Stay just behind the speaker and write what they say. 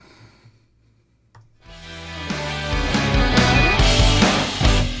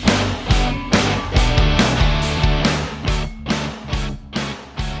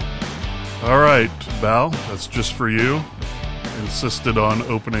Bal. That's just for you. Insisted on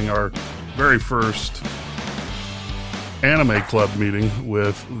opening our very first anime club meeting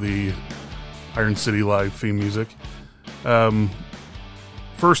with the Iron City Live theme music.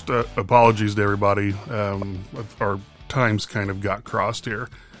 First, apologies to everybody. Our times kind of got crossed here.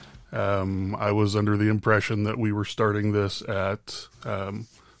 I was under the impression that we were starting this at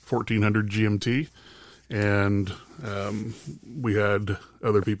 1400 GMT, and we had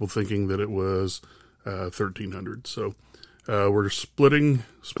other people thinking that it was 1300. So we're splitting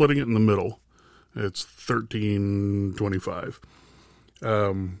it in the middle. It's 1325.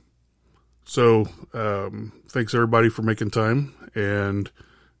 So thanks everybody for making time, and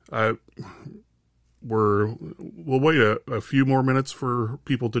we'll wait a few more minutes for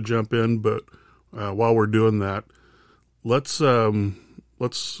people to jump in, but while we're doing that, let's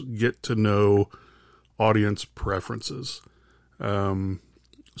get to know audience preferences.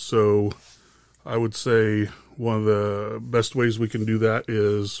 So I would say one of the best ways we can do that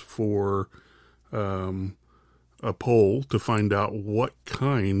is for a poll to find out what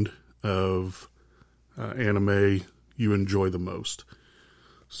kind of anime you enjoy the most.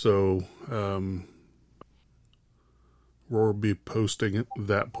 So we'll be posting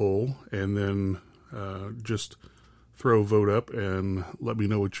that poll, and then just throw a vote up and let me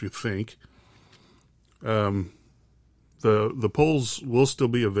know what you think. The polls will still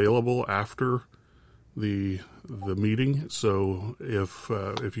be available after the meeting. So if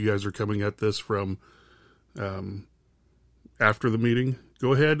you guys are coming at this from after the meeting,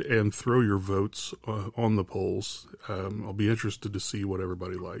 go ahead and throw your votes on the polls. I'll be interested to see what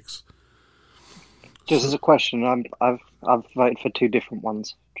everybody likes. Just as a question, I've voted for two different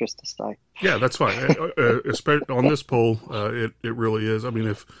ones, just to say. Yeah, that's fine. Especially on this poll, it really is. I mean,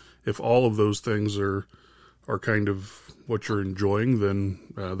 if all of those things are kind of what you're enjoying, then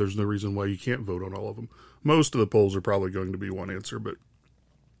there's no reason why you can't vote on all of them. Most of the polls are probably going to be one answer, but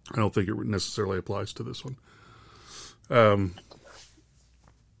I don't think it necessarily applies to this one.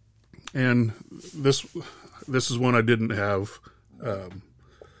 And this is one I didn't have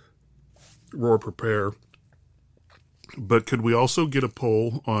Roar prepare, but could we also get a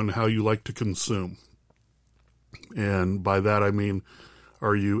poll on how you like to consume? And by that I mean,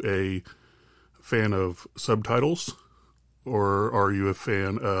 are you a fan of subtitles, or are you a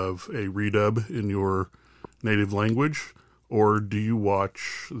fan of a redub in your native language, or do you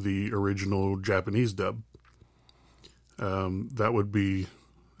watch the original Japanese dub? That would be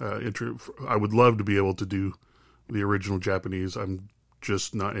I would love to be able to do the original Japanese. I'm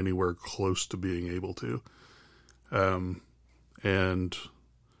just not anywhere close to being able to. And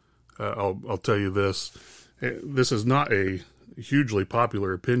I'll tell you this. This is not a hugely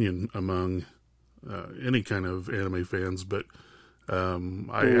popular opinion among any kind of anime fans, but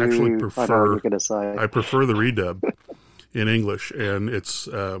I actually prefer the redub in English, and it's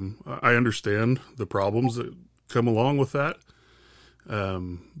I understand the problems that come along with that,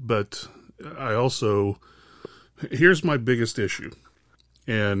 but I also, here's my biggest issue,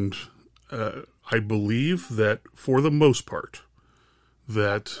 and I believe that for the most part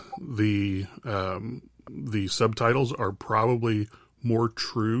that the subtitles are probably more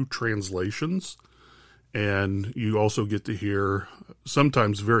true translations, and you also get to hear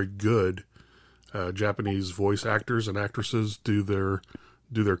sometimes very good Japanese voice actors and actresses do their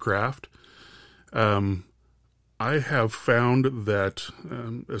craft. I have found that,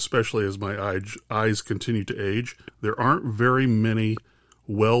 especially as my eyes continue to age, there aren't very many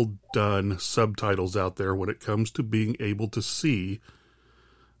well-done subtitles out there when it comes to being able to see.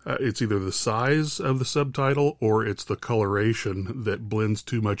 It's either the size of the subtitle or it's the coloration that blends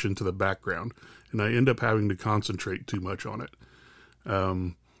too much into the background, and I end up having to concentrate too much on it.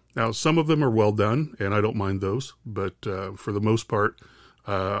 Now, some of them are well done, and I don't mind those, but for the most part,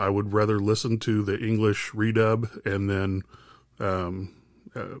 I would rather listen to the English redub and then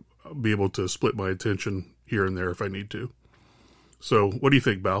be able to split my attention here and there if I need to. So, what do you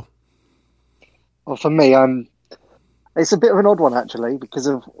think, Bal? Well, for me, it's a bit of an odd one, actually, because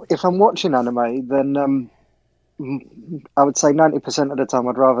if I'm watching anime, then I would say 90% of the time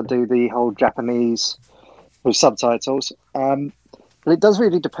I'd rather do the whole Japanese with subtitles. But it does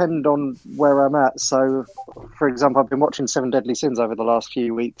really depend on where I'm at. So, for example, I've been watching Seven Deadly Sins over the last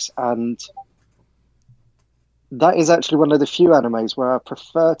few weeks, and that is actually one of the few animes where I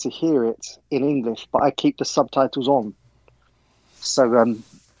prefer to hear it in English, but I keep the subtitles on. So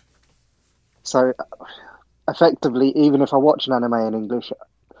effectively, even if I watch an anime in English,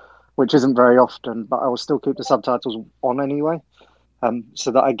 which isn't very often, but I will still keep the subtitles on anyway,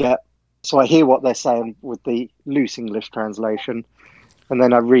 so that I hear what they're saying with the loose English translation, and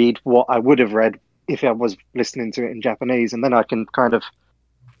then I read what I would have read if I was listening to it in Japanese, and then I can kind of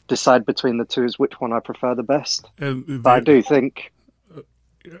decide between the two as which one I prefer the best. But I do think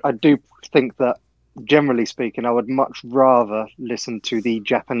that, generally speaking, I would much rather listen to the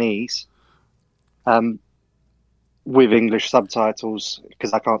Japanese with English subtitles,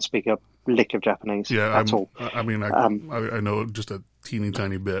 because I can't speak a lick of Japanese at all. I mean, I know just a teeny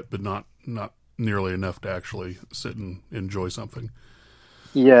tiny bit, but not nearly enough to actually sit and enjoy something.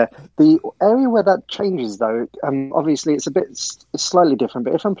 Yeah, the area where that changes, though, obviously it's slightly different.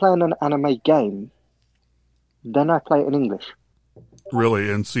 But if I'm playing an anime game, then I play it in English.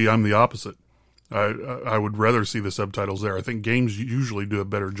 Really, and see, I'm the opposite. I would rather see the subtitles there. I think games usually do a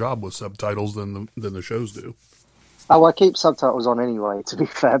better job with subtitles than the shows do. Oh, I keep subtitles on anyway, to be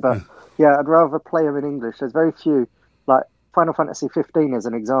fair. But yeah, I'd rather play them in English. There's very few, like Final Fantasy 15 as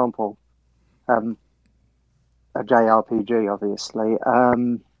an example. A JRPG, obviously.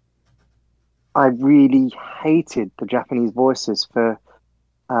 I really hated the Japanese voices for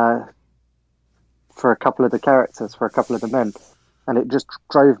a couple of the characters, for a couple of the men, and it just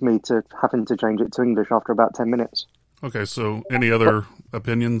drove me to having to change it to English after about 10 minutes. Okay, so any other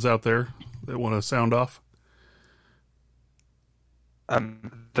opinions out there that want to sound off?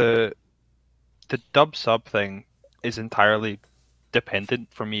 The dub sub thing is entirely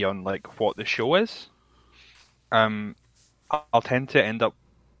dependent for me on like what the show is. I'll tend to end up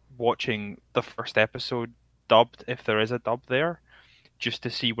watching the first episode dubbed, if there is a dub there, just to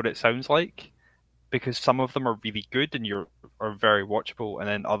see what it sounds like, because some of them are really good and are very watchable, and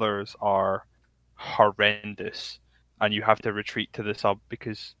then others are horrendous, and you have to retreat to the sub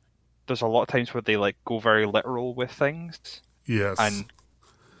because there's a lot of times where they like go very literal with things. Yes. And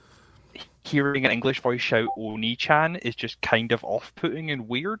hearing an English voice shout Oni-chan is just kind of off-putting and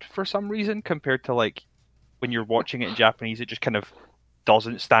weird for some reason, compared to like when you're watching it in Japanese, it just kind of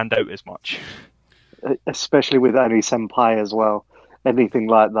doesn't stand out as much. Especially with Oni-senpai as well. Anything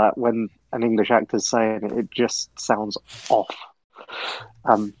like that, when an English actor's saying it, it just sounds off.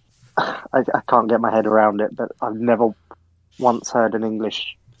 I can't get my head around it, but I've never once heard an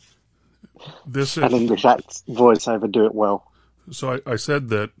English act voiceover do it well. So I said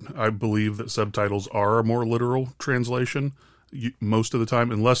that I believe that subtitles are a more literal translation most of the time,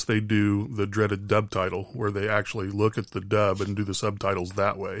 unless they do the dreaded dub title, where they actually look at the dub and do the subtitles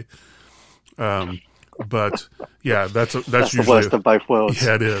that way. But yeah, that's usually the worst of both worlds.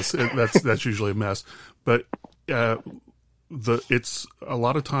 Yeah, it is. That's usually a mess. But it's a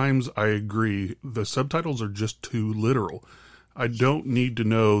lot of times I agree. The subtitles are just too literal. I don't need to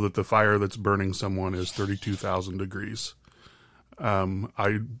know that the fire that's burning someone is 32,000 degrees. At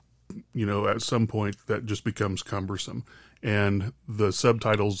some point that just becomes cumbersome. And the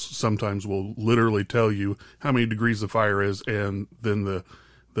subtitles sometimes will literally tell you how many degrees the fire is, and then the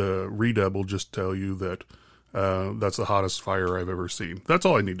redub will just tell you that that's the hottest fire I've ever seen. That's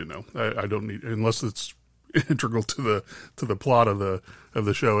all I need to know. I don't need, unless it's integral to the plot of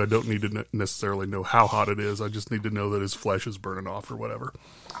the show. I don't need to necessarily know how hot it is. I just need to know that his flesh is burning off or whatever.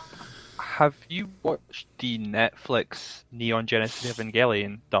 Have you watched the Netflix Neon Genesis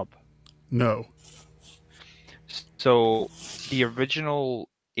Evangelion dub? No. So the original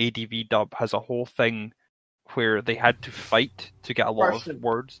ADV dub has a whole thing where they had to fight to get a lot of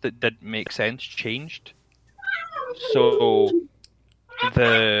words that didn't make sense changed. So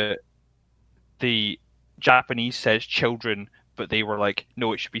the Japanese says children, but they were like,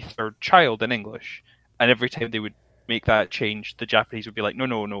 no, it should be third child in English. And every time they would make that change, the Japanese would be like,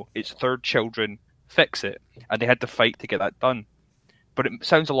 no, it's third children, fix it. And they had to fight to get that done. But it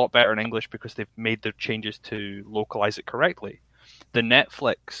sounds a lot better in English because they've made their changes to localize it correctly. The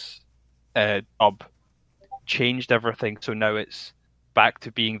Netflix dub changed everything, so now it's back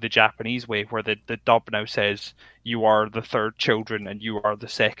to being the Japanese way, where the dub now says you are the third children and you are the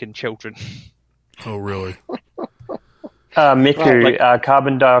second children. Oh, really? Miku,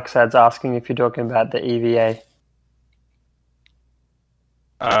 carbon dioxide's asking if you're talking about the EVA.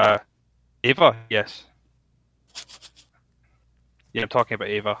 Ava, yes. Yeah, I'm talking about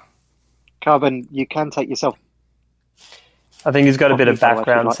Ava. Carbon, you can take yourself. I think he's got a bit of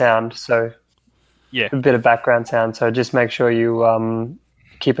background sound, so yeah, a bit of background sound. So just make sure you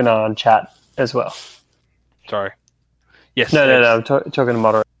keep an eye on chat as well. Sorry. Yes. No. I'm talking to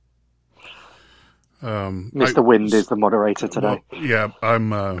moderator. Mr. Wind is the moderator today. Well, yeah, I'm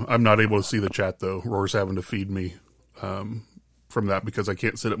not able to see the chat though. Roar's having to feed me from that because I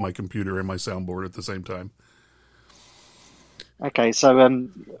can't sit at my computer and my soundboard at the same time. Okay, so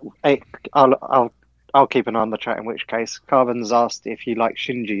I'll keep an eye on the chat. In which case, Carbon's asked if you like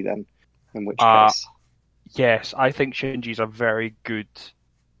Shinji. Then, in which case, yes, I think Shinji's a very good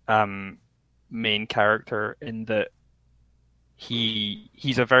main character in that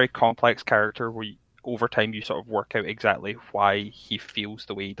he's a very complex character where over time you sort of work out exactly why he feels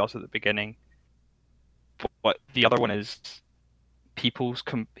the way he does at the beginning. But the other one is he's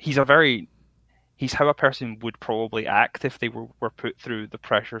how a person would probably act if they were put through the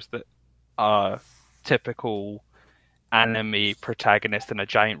pressures that a typical anime protagonist in a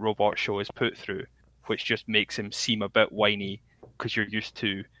giant robot show is put through, which just makes him seem a bit whiny because you're used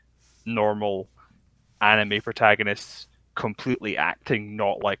to normal anime protagonists completely acting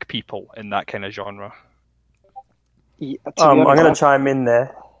not like people in that kind of genre. Yeah, I'm going to chime in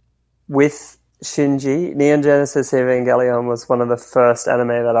there. With Shinji, Neon Genesis Evangelion was one of the first anime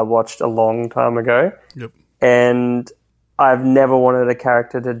that I watched a long time ago. Yep. And I've never wanted a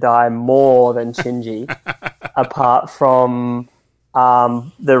character to die more than Shinji, apart from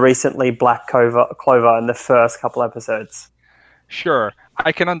the recently Black Clover in the first couple episodes. Sure,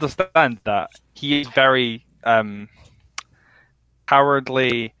 I can understand that. He is very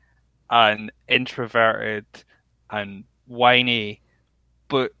cowardly and introverted and whiny,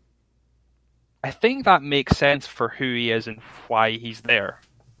 but I think that makes sense for who he is and why he's there.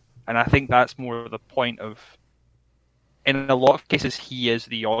 And I think that's more the point of, in a lot of cases, he is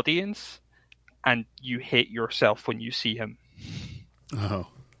the audience, and you hate yourself when you see him. Oh,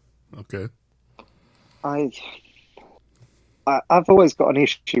 okay. I've always got an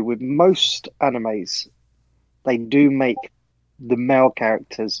issue with most animes. They do make the male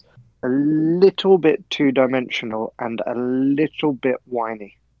characters a little bit two-dimensional and a little bit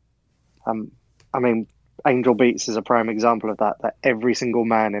whiny. I mean, Angel Beats is a prime example of that every single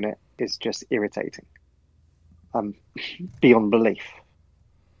man in it is just irritating. Beyond belief.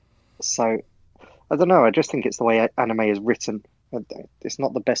 So, I don't know, I just think it's the way anime is written. It's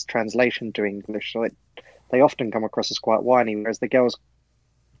not the best translation to English, so they often come across as quite whiny, whereas the girls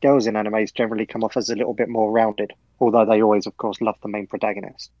in animes generally come off as a little bit more rounded, although they always, of course, love the main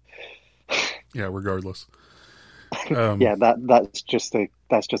protagonist. Yeah, regardless. Yeah, that's just a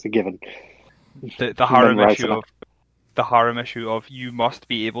given. The harem issue of you must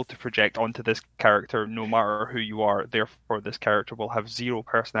be able to project onto this character no matter who you are, therefore this character will have zero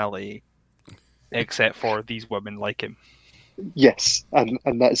personality except for these women like him. Yes, and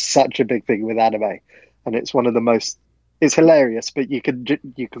that's such a big thing with anime, and it's one of the most. It's hilarious, but you can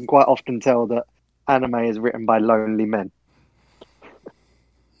quite often tell that anime is written by lonely men.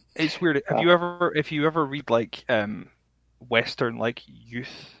 It's weird. If you ever read like Western like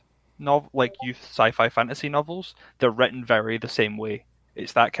youth sci-fi fantasy novels, they're written very the same way.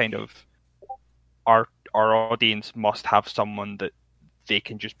 It's that kind of our audience must have someone that they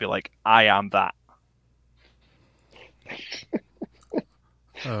can just be like, I am that.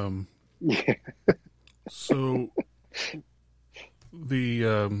 Yeah. So the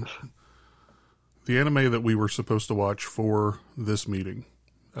anime that we were supposed to watch for this meeting,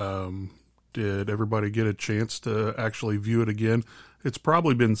 did everybody get a chance to actually view it again? It's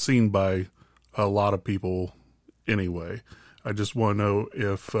probably been seen by a lot of people anyway. I just want to know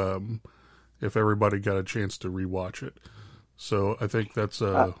if everybody got a chance to rewatch it. So I think that's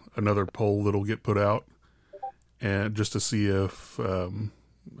another poll that'll get put out, and just to see if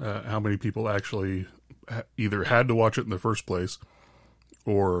how many people actually either had to watch it in the first place,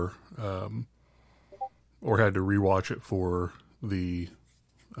 or had to rewatch it for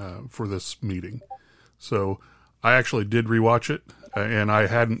this meeting. So I actually did rewatch it, and I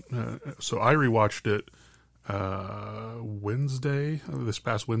hadn't. So I rewatched it this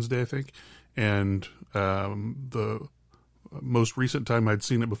past Wednesday, I think, and the most recent time I'd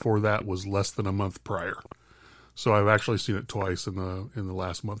seen it before that was less than a month prior. So I've actually seen it twice in the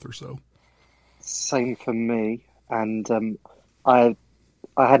last month or so. Same for me, and I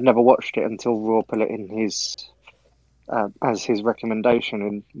had never watched it until Raw put it in his as his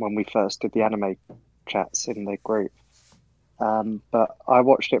recommendation when we first did the anime chats in the group. But I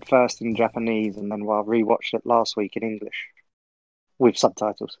watched it first in Japanese, and then rewatched it last week in English with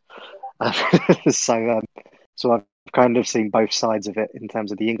subtitles. So I've kind of seen both sides of it in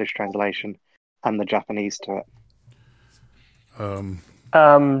terms of the English translation and the Japanese to it.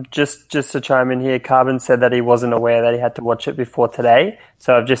 Just to chime in here, Carbon said that he wasn't aware that he had to watch it before today.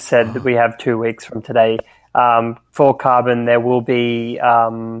 So I've just said that we have 2 weeks from today. For Carbon, there will be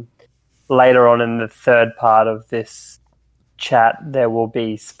later on in the third part of this chat, there will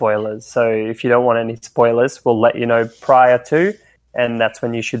be spoilers. So if you don't want any spoilers, we'll let you know prior to, and that's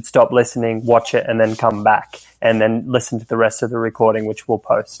when you should stop listening, watch it, and then come back and then listen to the rest of the recording, which we'll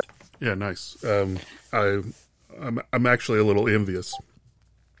post. Yeah, nice. I'm actually a little envious.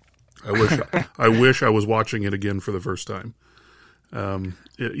 I wish I was watching it again for the first time.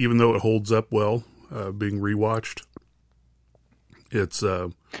 Even though it holds up well, being rewatched, it's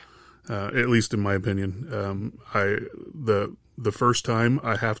at least in my opinion, the first time,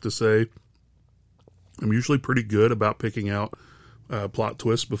 I have to say, I'm usually pretty good about picking out plot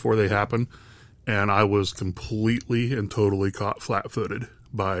twists before they happen, and I was completely and totally caught flat-footed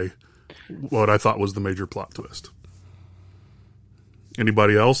by what I thought was the major plot twist.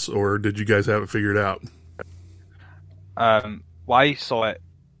 Anybody else, or did you guys have it figured out? I saw it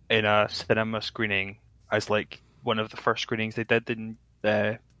in a cinema screening as like one of the first screenings they did in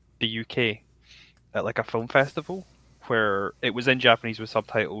the UK at like a film festival, where it was in Japanese with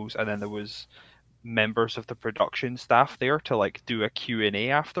subtitles, and then there was members of the production staff there to like do a Q&A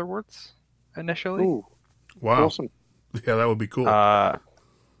afterwards initially. Ooh, Wow. awesome. Yeah, that would be cool.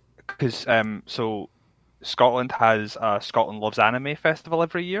 Because so Scotland has a Scotland Loves Anime festival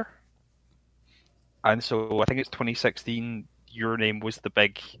every year, and so I think it's 2016. Your Name was the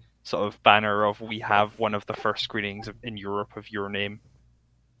big sort of banner of, we have one of the first screenings in Europe of Your Name.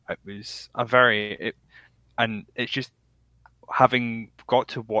 It was and it's just having got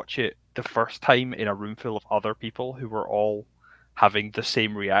to watch it the first time in a room full of other people who were all having the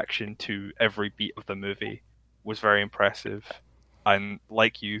same reaction to every beat of the movie was very impressive. And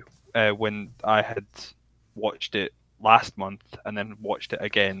like you, when I had watched it last month and then watched it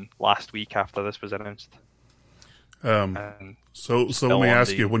again last week after this was announced. So let me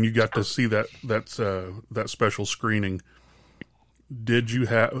ask you, when you got to see that special screening, did you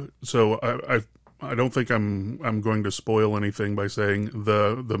have? So I don't think I'm going to spoil anything by saying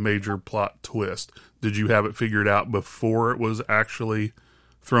the major plot twist. Did you have it figured out before it was actually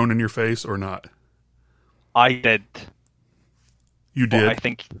thrown in your face, or not? I did. You did? But I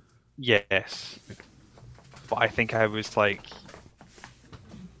think yes. But I think I was like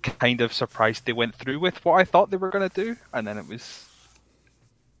kind of surprised they went through with what I thought they were going to do, and then it was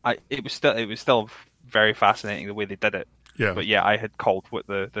still very fascinating the way they did it. Yeah. But yeah, I had called what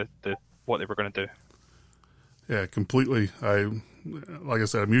what they were going to do. Yeah, completely. Like I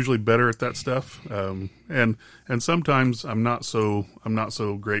said, I'm usually better at that stuff, and sometimes I'm not so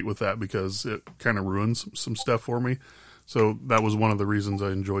great with that because it kind of ruins some stuff for me. So that was one of the reasons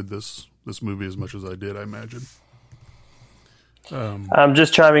I enjoyed this movie as much as I did, I imagine. I'm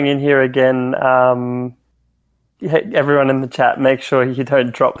just chiming in here again. Everyone in the chat, make sure you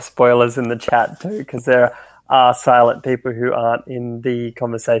don't drop spoilers in the chat too, because there are silent people who aren't in the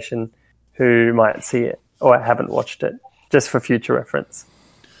conversation who might see it or haven't watched it, just for future reference.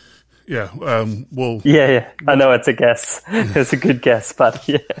 Yeah. Yeah. I know it's a guess. It's a good guess, but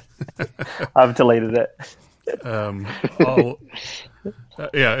yeah, I've deleted it. And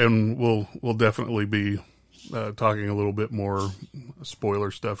we'll definitely be talking a little bit more spoiler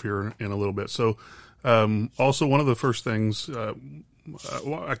stuff here in a little bit. So, also one of the first things I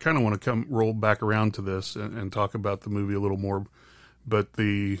kind of want to roll back around to this and talk about the movie a little more. But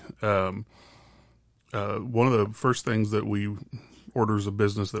the one of the first things that orders of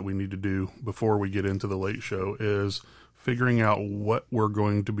business that we need to do before we get into the late show is figuring out what we're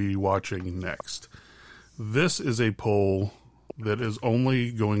going to be watching next. This is a poll that is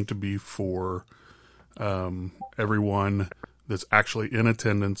only going to be for everyone that's actually in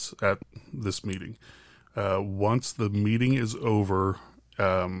attendance at this meeting. Once the meeting is over,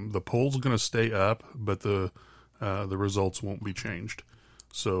 the poll's going to stay up, but the results won't be changed.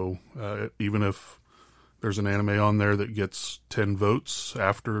 So even if there's an anime on there that gets 10 votes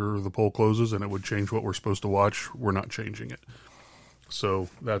after the poll closes and it would change what we're supposed to watch, we're not changing it. So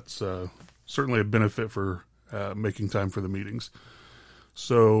that's certainly a benefit for making time for the meetings.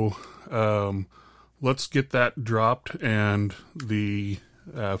 So let's get that dropped, and the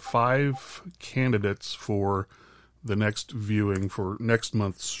 5 candidates for the next viewing for next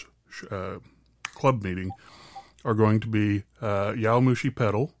month's club meeting are going to be Yaomushi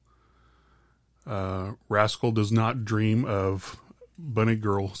Pedal, Rascal Does Not Dream of Bunny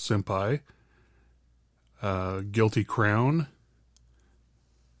Girl Senpai, Guilty Crown,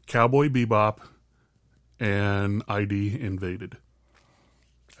 Cowboy Bebop, and ID Invaded.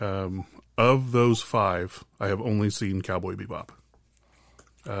 Of those 5, I have only seen Cowboy Bebop.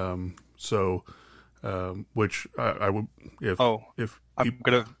 Which I would I'm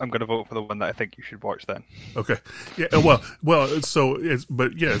gonna vote for the one that I think you should watch then. Okay. Yeah. Well. So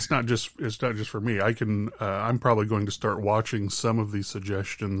it's not just for me. I'm probably going to start watching some of these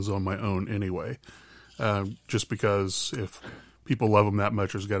suggestions on my own anyway. Just because if people love them that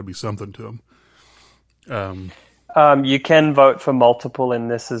much, there's got to be something to them. You can vote for multiple in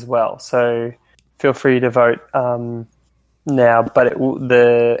this as well, so feel free to vote now. But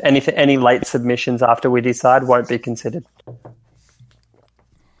any late submissions after we decide won't be considered.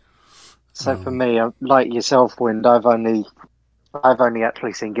 So for me, like yourself, Wind, I've only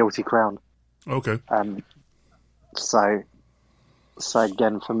actually seen Guilty Crown. Okay. So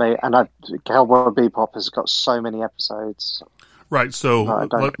again, for me, and Cowboy Bebop has got so many episodes. Right. So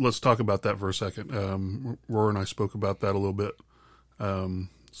let's talk about that for a second. Roar and I spoke about that a little bit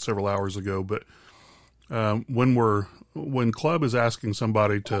several hours ago. But when Club is asking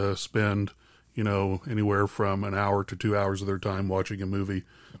somebody to spend, anywhere from an hour to 2 hours of their time watching a movie,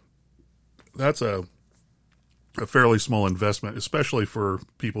 that's a fairly small investment, especially for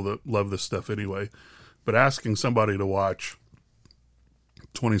people that love this stuff anyway. But asking somebody to watch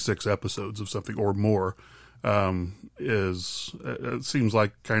 26 episodes of something or more it seems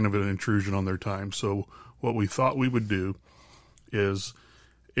like kind of an intrusion on their time. So what we thought we would do is,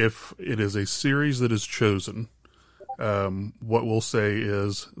 if it is a series that is chosen, what we'll say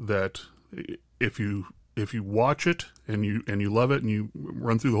is that if you watch it and you love it and you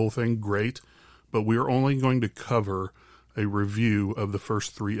run through the whole thing, great. But we are only going to cover a review of the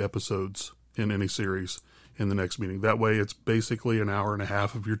first 3 episodes in any series in the next meeting. That way it's basically an hour and a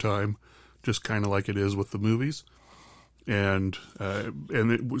half of your time, just kind of like it is with the movies. And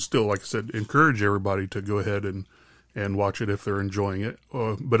it was still, like I said, encourage everybody to go ahead and watch it if they're enjoying it.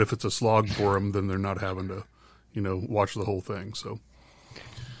 But if it's a slog for them, then they're not having to, watch the whole thing. So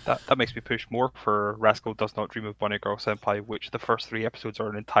that makes me push more for Rascal Does Not Dream of Bunny Girl Senpai, which the first 3 episodes are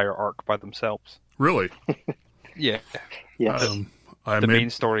an entire arc by themselves. Really? Yeah. Yes. The main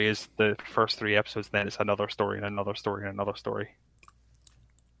story is the first 3 episodes, then it's another story and another story and another story.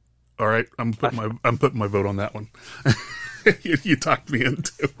 All right, I'm putting my vote on that one. you talked me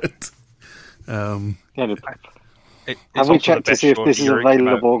into it. Have we checked to see if this is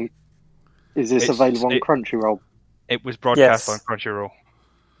available? Is this available on Crunchyroll? It was broadcast on Crunchyroll.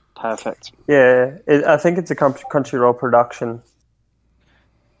 Perfect. Yeah, I think it's a Crunchyroll production.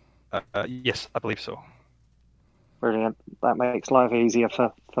 Yes, I believe so. Brilliant. That makes life easier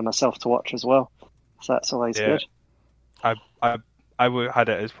for myself to watch as well. So that's always good. I would had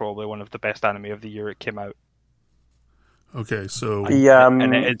it as probably one of the best anime of the year it came out. Okay, so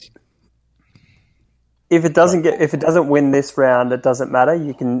and if it doesn't win this round, it doesn't matter.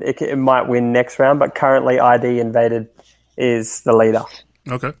 It might win next round, but currently ID Invaded is the leader.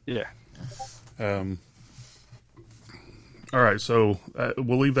 Okay. Yeah. All right, so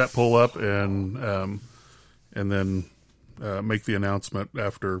we'll leave that poll up and then make the announcement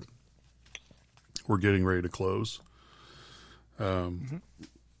after we're getting ready to close.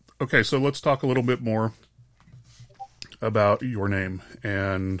 Okay, so let's talk a little bit more about Your Name.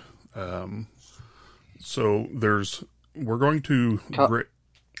 And so we're going to...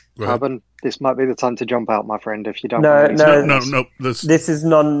 Carbon, this might be the time to jump out, my friend, if you don't mind. No. This is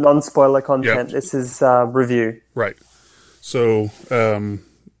non-spoiler content. Yeah. This is review. Right. So so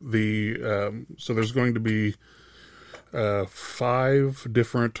there's going to be 5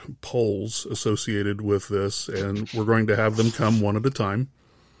 different polls associated with this, and we're going to have them come one at a time,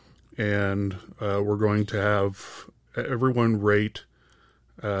 and we're going to have everyone rate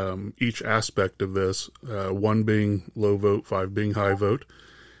each aspect of this, 1 being low vote, 5 being high vote,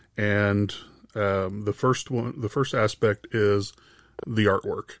 and the first aspect is the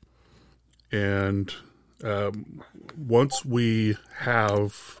artwork. And once we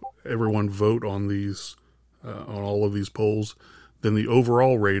have everyone vote on these, on all of these polls, then the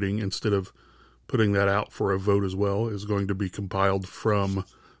overall rating, instead of putting that out for a vote as well, is going to be compiled from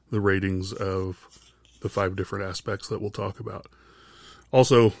the ratings of the 5 different aspects that we'll talk about.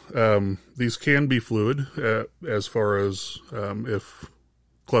 Also, these can be fluid as far as if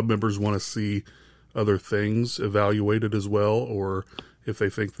club members want to see other things evaluated as well, or if they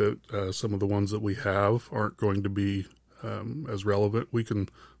think that some of the ones that we have aren't going to be as relevant, we can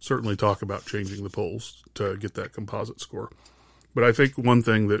certainly talk about changing the polls to get that composite score. But I think one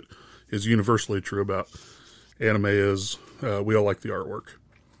thing that is universally true about anime is we all like the artwork.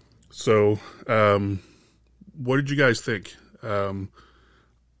 So, what did you guys think?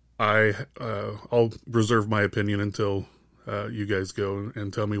 I'll reserve my opinion until you guys go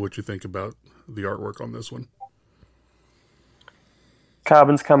and tell me what you think about the artwork on this one.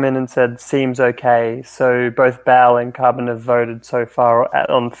 Carbon's come in and said seems okay. So both Bal and Carbon have voted so far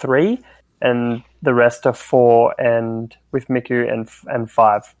on 3, and the rest are 4, and with Miku and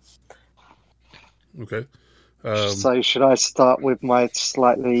 5. Okay. So should I start with my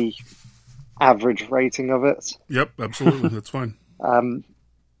slightly average rating of it? Yep, absolutely. That's fine.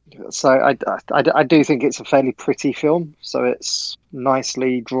 So I do think it's a fairly pretty film. So it's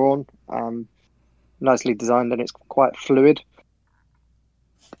nicely drawn, nicely designed, and it's quite fluid.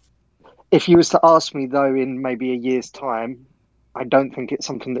 If you was to ask me, though, in maybe a year's time, I don't think it's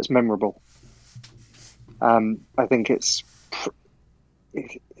something that's memorable. I think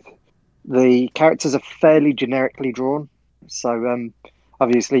the characters are fairly generically drawn. So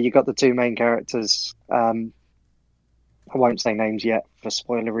obviously you got the two main characters. I won't say names yet for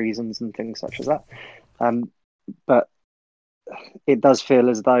spoiler reasons and things such as that. But it does feel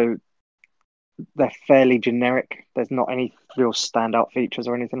as though they're fairly generic. There's not any real standout features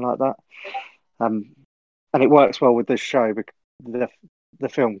or anything like that. And it works well with this show, the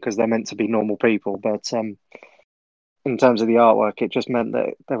film, because they're meant to be normal people. But in terms of the artwork, it just meant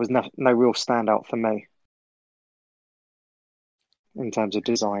that there was no real standout for me in terms of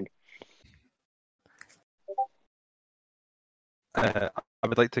design. I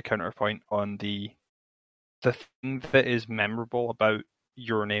would like to counterpoint on the thing that is memorable about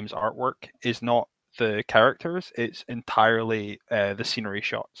Your Name's artwork is not the characters; it's entirely the scenery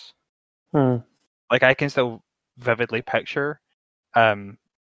shots. Like I can still vividly picture,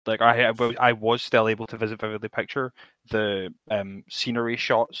 like I was still able to vividly picture the scenery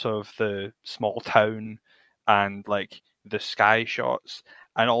shots of the small town and like the sky shots,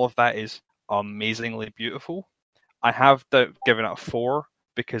 and all of that is amazingly beautiful. I have given it a 4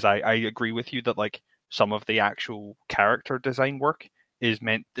 because I agree with you that like some of the actual character design work is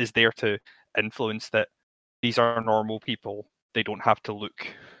there to influence that these are normal people. They don't have to look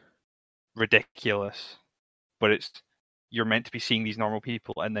ridiculous, but you're meant to be seeing these normal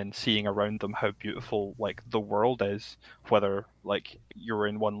people and then seeing around them how beautiful like the world is, whether like you're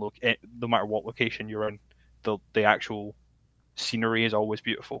in one no matter what location you're in, the actual scenery is always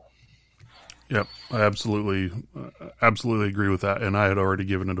beautiful. Yep, I absolutely agree with that, and I had already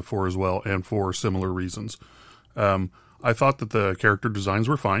given it a 4 as well, and for similar reasons. I thought that the character designs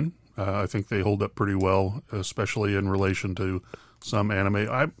were fine. I think they hold up pretty well, especially in relation to some anime.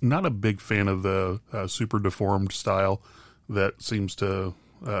 I'm not a big fan of the super deformed style that seems to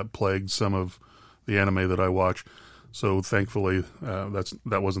plague some of the anime that I watch. So thankfully,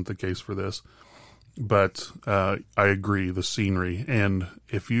 that wasn't the case for this. But I agree, the scenery, and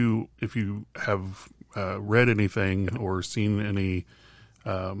if you have read anything or seen any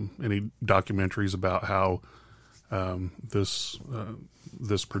documentaries about how this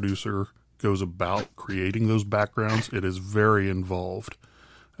producer goes about creating those backgrounds, it is very involved.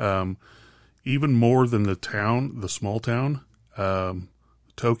 Even more than the small town,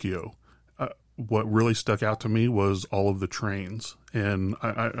 Tokyo. What really stuck out to me was all of the trains. And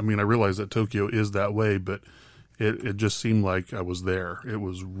I mean, I realize that Tokyo is that way, but it just seemed like I was there. It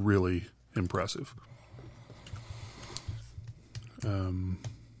was really impressive. Question.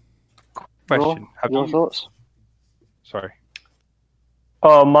 Your thoughts? Sorry.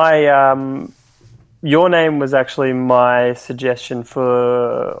 Oh, my Your Name was actually my suggestion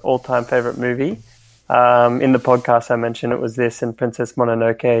for all-time favorite movie. In the podcast I mentioned it was this and Princess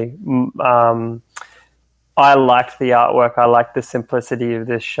Mononoke. I liked the artwork. I liked the simplicity of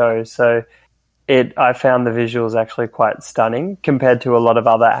this show. So I found the visuals actually quite stunning compared to a lot of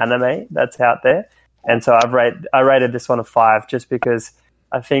other anime that's out there. And so I rated this one a 5 just because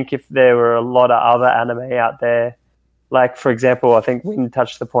I think if there were a lot of other anime out there, like, for example, I think Wynn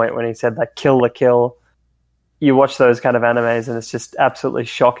touched the point when he said, like, Kill la Kill. You watch those kind of animes and it's just absolutely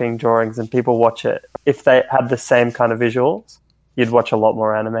shocking drawings and people watch it. If they had the same kind of visuals, you'd watch a lot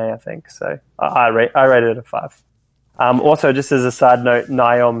more anime, I think. So I rated it a 5. Also, just as a side note,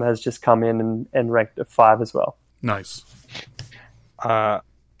 Naom has just come in and ranked a 5 as well. Nice.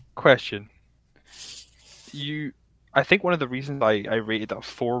 Question. I think one of the reasons I rated it a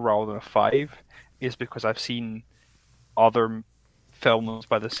 4 rather than a 5 is because I've seen other films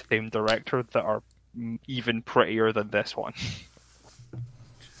by the same director that are even prettier than this one.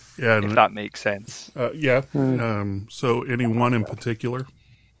 Yeah, if that makes sense. Yeah. So any one in particular?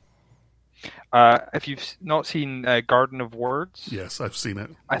 If you've not seen Garden of Words, yes, I've seen it.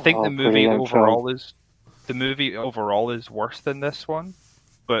 I think the movie overall is worse than this one,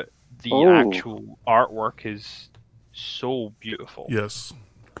 but the actual artwork is so beautiful. Yes.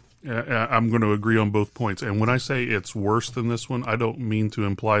 I'm going to agree on both points. And when I say it's worse than this one, I don't mean to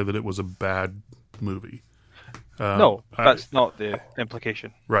imply that it was a bad movie. No, that's not the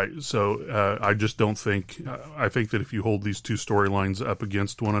implication. Right. So I just don't think... I think that if you hold these two storylines up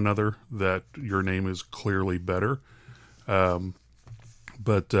against one another, that Your Name is clearly better. But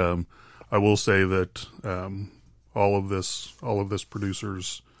I will say that all of this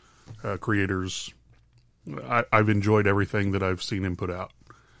producers, creators, I've enjoyed everything that I've seen him put out.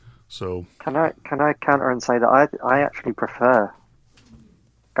 So can I counter and say that I actually prefer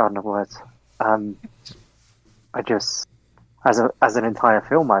Garden of Words. I just as an entire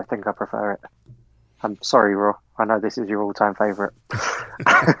film, I think I prefer it. I'm sorry, Raw. I know this is your all-time favorite.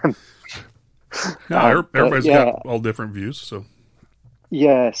 No, everybody's yeah. got all different views. So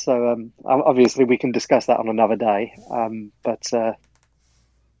Yeah, so obviously we can discuss that on another day. But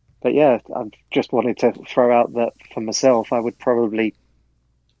yeah, I just wanted to throw out that for myself, I would probably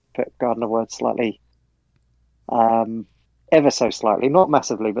put Garden of Words slightly, ever so slightly, not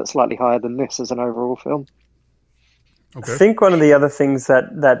massively, but slightly higher than this as an overall film. okay. I think one of the other things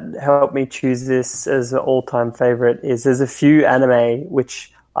that helped me choose this as an all-time favorite is there's a few anime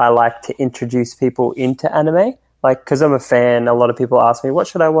which I like to introduce people into anime. Like, because I'm a fan, a lot of people ask me, what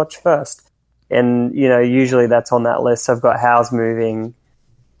should I watch first? And, you know, usually that's on that list. I've got Howl's Moving,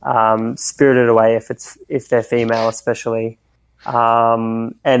 Spirited Away if they're female especially.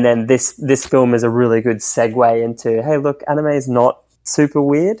 And then this film is a really good segue into, hey, look, anime is not super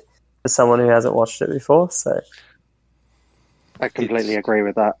weird for someone who hasn't watched it before. So I completely agree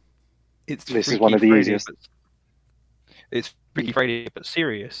with that. This is one of the easiest. It's Freaky Friday, but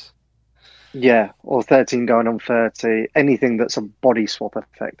serious. Yeah, or 13 going on 30. Anything that's a body swap,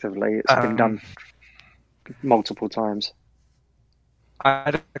 effectively. It's been done multiple times. I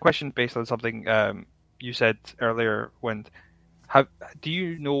had a question based on something you said earlier. Do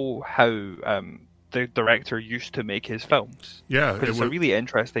you know how the director used to make his films? Yeah, because it's a really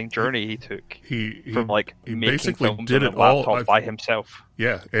interesting journey he took. He making basically films did on it a laptop all by himself.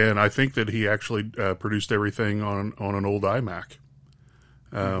 Yeah, and I think that he actually produced everything on an old iMac.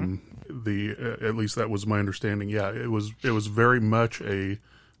 At least that was my understanding. Yeah, it was very much a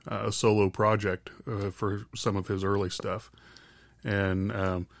solo project for some of his early stuff,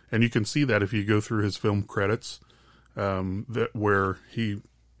 and you can see that if you go through his film credits, that where he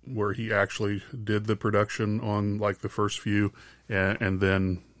actually did the production on like the first few, and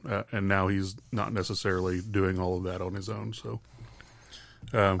then now he's not necessarily doing all of that on his own. So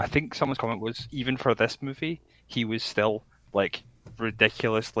I think someone's comment was, even for this movie, he was still like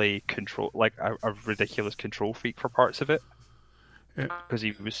ridiculously a ridiculous control freak for parts of it, because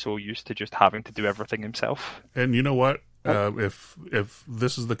he was so used to just having to do everything himself. And you know what? If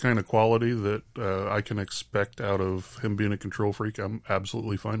this is the kind of quality that I can expect out of him being a control freak, I'm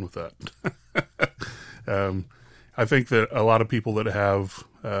absolutely fine with that. I think that a lot of people that have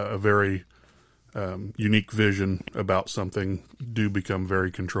a very unique vision about something do become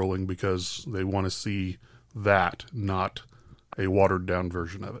very controlling because they want to see that, not a watered down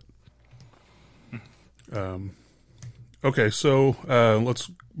version of it. Okay, so let's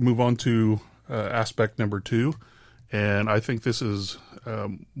move on to aspect number 2. And I think this is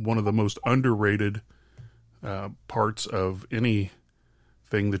one of the most underrated parts of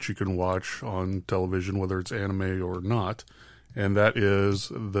anything that you can watch on television, whether it's anime or not, and that is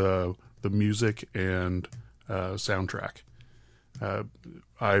the music and soundtrack. I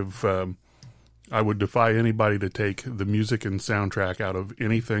would defy anybody to take the music and soundtrack out of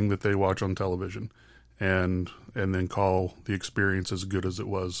anything that they watch on television, and then call the experience as good as it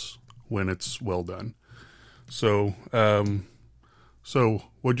was when it's well done. So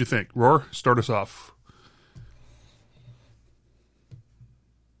what'd you think? Roar, start us off.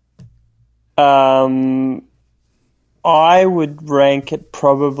 I would rank it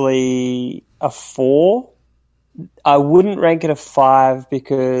probably a 4. I wouldn't rank it a 5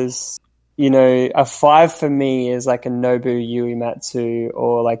 because, you know, a 5 for me is like a Nobuo Uematsu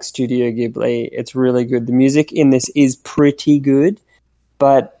or like Studio Ghibli. It's really good. The music in this is pretty good,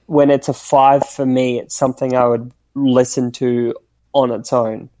 but when it's a 5 for me, it's something I would listen to on its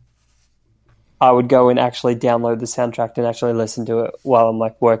own. I would go and actually download the soundtrack and actually listen to it while I'm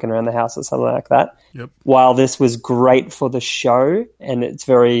like working around the house or something like that. Yep. While this was great for the show and it's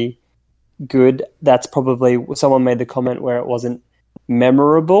very good, that's probably, someone made the comment where it wasn't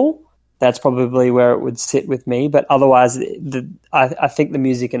memorable. That's probably where it would sit with me. But otherwise, I think the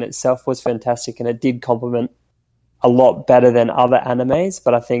music in itself was fantastic and it did complement a lot better than other animes.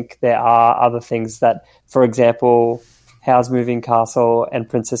 But I think there are other things that, for example, Howl's Moving Castle and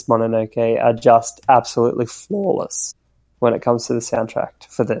Princess Mononoke are just absolutely flawless when it comes to the soundtrack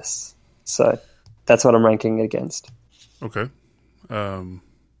for this. So that's what I'm ranking it against. Okay. Yeah,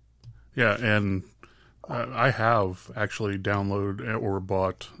 and I have actually downloaded or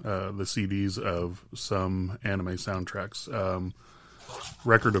bought the CDs of some anime soundtracks.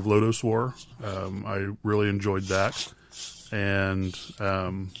 Record of Lodoss War, I really enjoyed that. And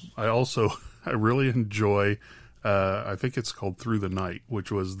I really enjoy... I think it's called Through the Night,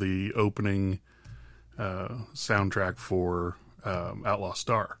 which was the opening soundtrack for Outlaw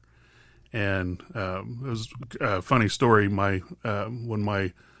Star. And it was a funny story. When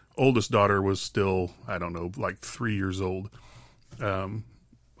my oldest daughter was still, I don't know, like 3 years old,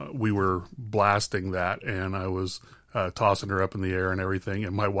 we were blasting that, and I was tossing her up in the air and everything.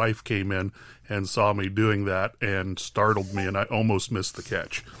 And my wife came in and saw me doing that and startled me, and I almost missed the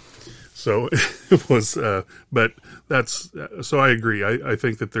catch. So it was, but that's, so I agree. I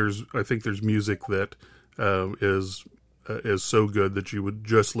think that there's music that is so good that you would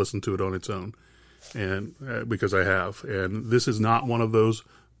just listen to it on its own, and because I have, and this is not one of those,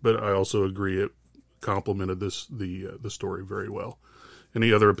 but I also agree it complemented the story very well.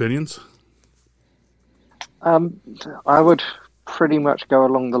 Any other opinions? I would pretty much go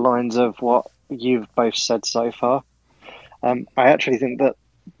along the lines of what you've both said so far. I actually think that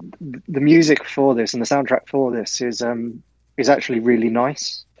the music for this and the soundtrack for this is actually really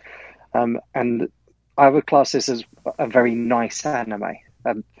nice, and I would class this as a very nice anime.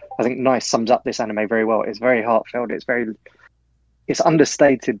 I think nice sums up this anime very well. It's very heartfelt. It's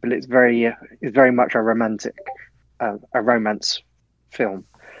understated, but it's very much a romance film,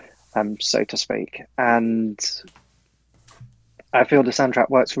 so to speak. And I feel the soundtrack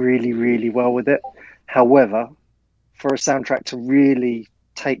works really, really well with it. However, for a soundtrack to really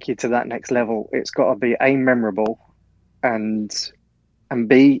take you to that next level, it's got to be A, memorable, and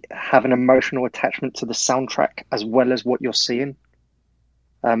B, have an emotional attachment to the soundtrack as well as what you're seeing.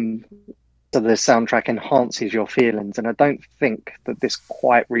 So the soundtrack enhances your feelings, and I don't think that this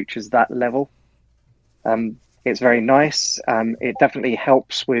quite reaches that level. It's very nice. It definitely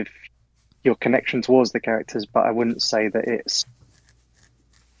helps with your connection towards the characters, but I wouldn't say that it's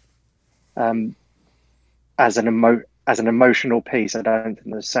as an emotional piece. I don't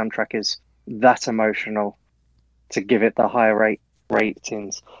think the soundtrack is that emotional to give it the higher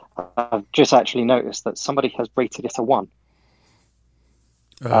ratings. I've just actually noticed that somebody has rated it a 1.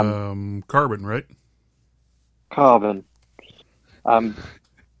 Carbon, right? Carbon.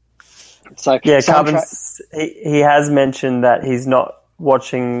 So yeah, Carbon. He has mentioned that he's not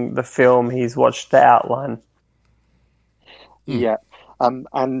watching the film; he's watched the outline. Yeah, and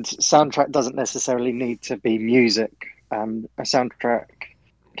soundtrack doesn't necessarily need to be music. A soundtrack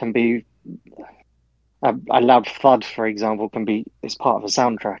can be a loud thud, for example, is part of a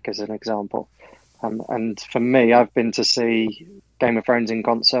soundtrack, as an example. And for me, I've been to see Game of Thrones in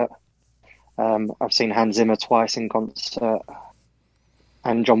concert. I've seen Hans Zimmer twice in concert,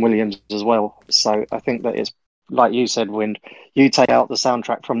 and John Williams as well. So I think that it's like you said, when you take out the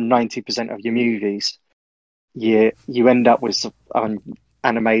soundtrack from 90% of your movies, you end up with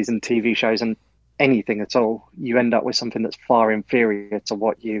animes and TV shows and anything at all. You end up with something that's far inferior to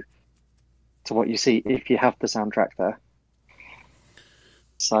what you see if you have the soundtrack there.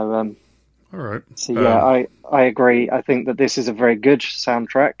 So all right. So yeah, I agree. I think that this is a very good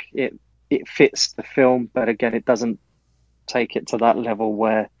soundtrack. It fits the film, but again, it doesn't take it to that level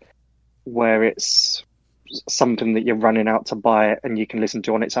where it's something that you're running out to buy it and you can listen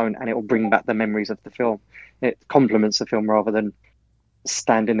to on its own, and it will bring back the memories of the film. It complements the film rather than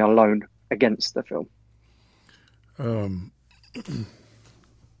standing alone against the film.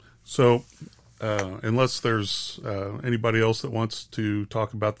 So, unless there's anybody else that wants to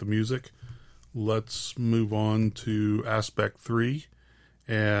talk about the music, let's move on to aspect 3,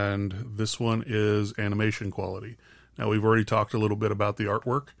 and this one is animation quality. Now, we've already talked a little bit about the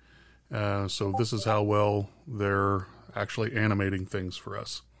artwork, so this is how well they're actually animating things for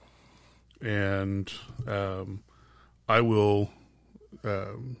us. And I will,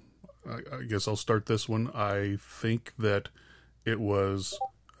 I guess I'll start this one. I think that it was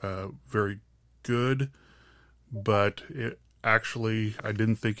very good, but I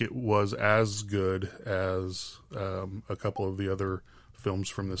didn't think it was as good as a couple of the other films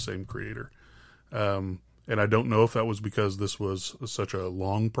from the same creator. And I don't know if that was because this was such a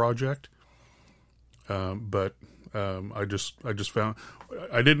long project, but I just found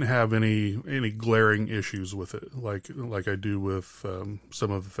I didn't have any glaring issues with it like I do with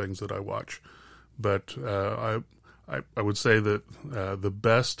some of the things that I watch. But I would say that the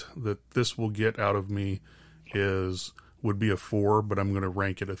best that this will get out of me would be a 4, but I'm going to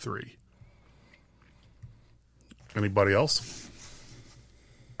rank it a 3. Anybody else?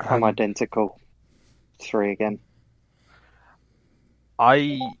 I'm identical. 3 again.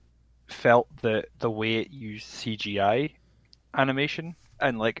 I felt that the way it used CGI animation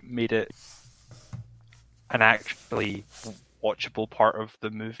and made it an actually watchable part of the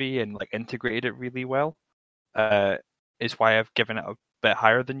movie and integrated it really well is why I've given it a bit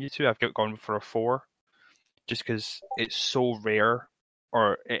higher than you two. I've gone for a 4 just because it's so rare,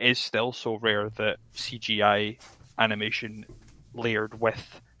 or it is still so rare, that CGI animation layered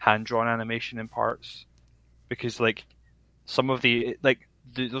with hand-drawn animation in parts. Because some of the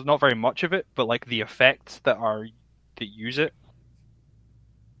there's not very much of it, but the effects that use it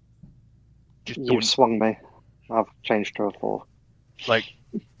just You've swung me. I've changed to a 4. Like,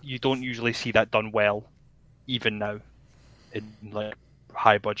 you don't usually see that done well, even now, in like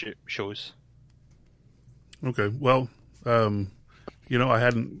high budget shows. Okay, well, I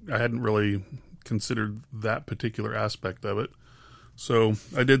hadn't really considered that particular aspect of it. So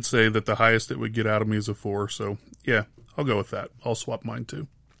I did say that the highest it would get out of me is a 4. So yeah, I'll go with that. I'll swap mine too.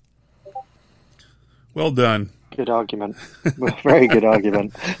 Well done. Good argument. Very good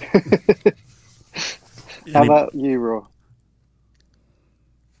argument. How about you, Raw?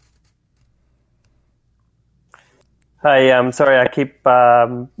 Hey, I'm sorry, I keep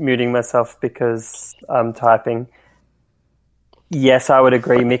muting myself because I'm typing. Yes, I would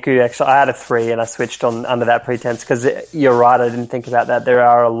agree, Miku. Actually, I had a 3 and I switched on under that pretense because you're right, I didn't think about that. There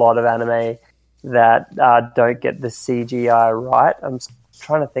are a lot of anime that don't get the CGI right. I'm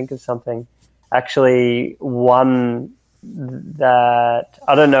trying to think of something. Actually, one that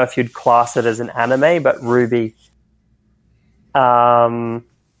I don't know if you'd class it as an anime, but Ruby. It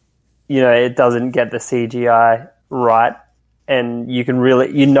doesn't get the CGI right, and you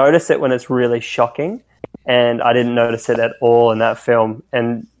notice it when it's really shocking, and I didn't notice it at all in that film.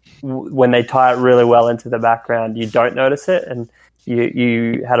 And when they tie it really well into the background, you don't notice it, and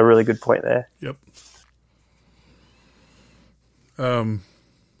you had a really good point there. Yep.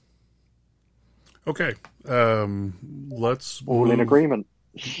 Okay. Let's in agreement.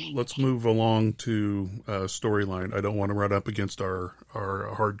 Let's move along to storyline. I don't want to run up against our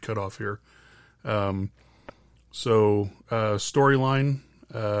hard cutoff here. Storyline.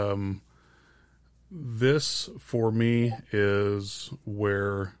 This for me is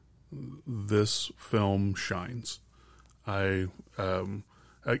where this film shines. Maybe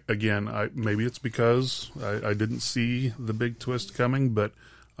it's because I didn't see the big twist coming, but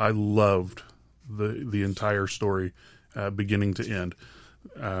I loved the entire story, beginning to end.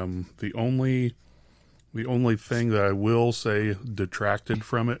 The only thing that I will say detracted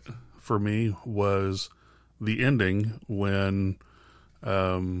from it for me was the ending, when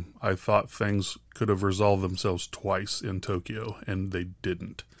I thought things could have resolved themselves twice in Tokyo, and they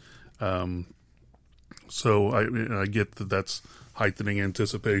didn't. So I get that that's heightening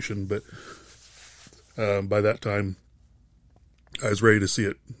anticipation, but by that time I was ready to see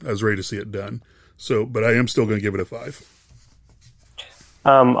it. I was ready to see it done. So, but I am still going to give it a 5.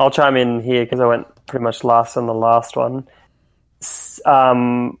 I'll chime in here because I went pretty much last on the last one.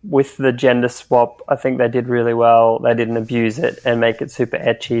 With the gender swap, I think they did really well. They didn't abuse it and make it super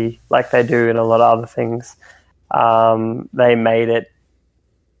ecchi like they do in a lot of other things. They made it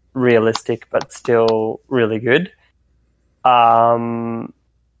realistic but still really good.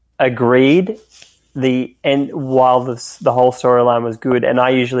 Agreed. While the whole storyline was good, and I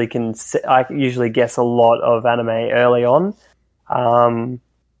usually guess a lot of anime early on.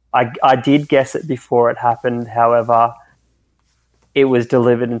 I did guess it before it happened. However, it was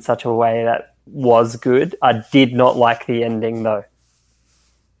delivered in such a way that was good. I did not like the ending though.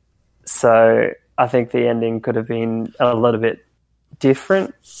 So I think the ending could have been a little bit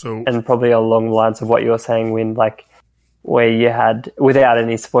different, and probably along the lines of what you were saying, Win, like where you had, without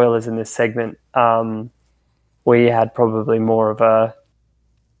any spoilers in this segment, where you had probably more of a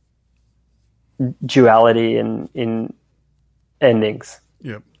duality in endings.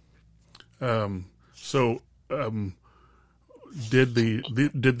 Yep. Did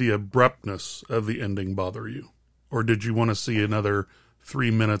the abruptness of the ending bother you, or did you want to see another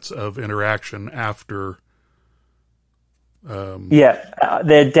 3 minutes of interaction after?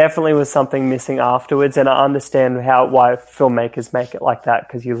 There definitely was something missing afterwards, and I understand why filmmakers make it like that,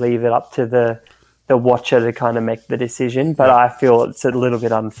 because you leave it up to the watcher to kind of make the decision. But I feel it's a little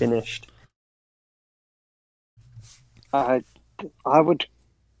bit unfinished. I would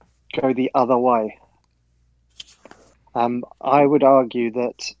go the other way. I would argue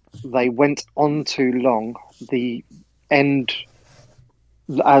that they went on too long. The end,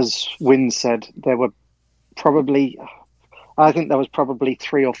 as Wynne said, I think there was probably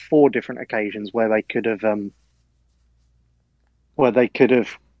 3 or 4 different occasions where they could have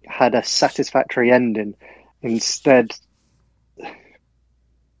had a satisfactory ending. Instead,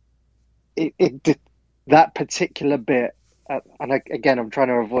 it did that particular bit. And again, I'm trying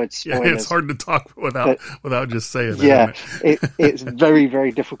to avoid spoilers. Yeah, it's hard to talk without just saying it. Yeah, it's very,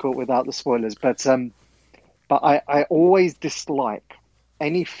 very difficult without the spoilers. But I always dislike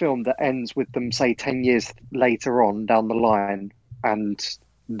any film that ends with them, say, 10 years later on down the line, and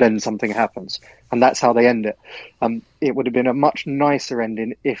then something happens. And that's how they end it. It would have been a much nicer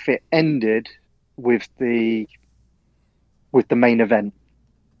ending if it ended with the main event.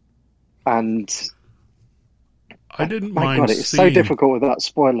 And I didn't My mind God, it's seeing. so difficult without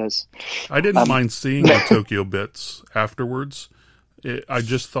spoilers. I didn't mind seeing the Tokyo bits afterwards. I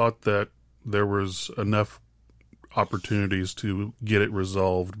just thought that there was enough opportunities to get it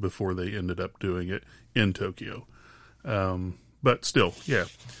resolved before they ended up doing it in Tokyo. But still, yeah.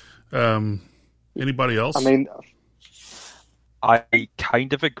 Anybody else? I mean, I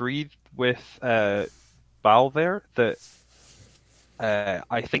kind of agreed with Val there that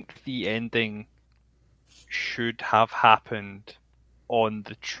I think the ending should have happened on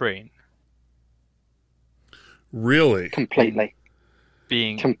the train. completely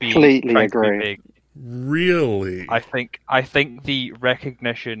Being completely trying to be agree. big. Really? I think the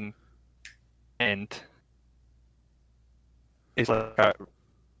recognition end is like a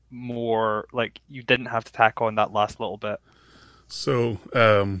more like you didn't have to tack on that last little bit. So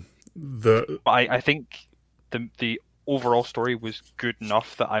But I think the overall story was good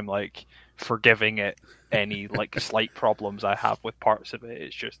enough that I'm like forgiving it any like slight problems I have with parts of it.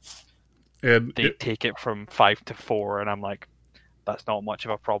 It's just they take it from 5 to 4, and I'm like, that's not much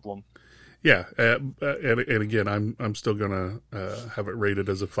of a problem. Yeah, and again, I'm still gonna have it rated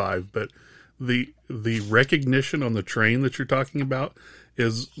as a 5. But the recognition on the train that you're talking about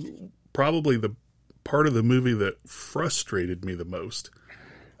is probably the part of the movie that frustrated me the most.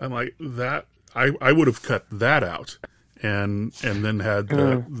 I'm like that. I would have cut that out and then had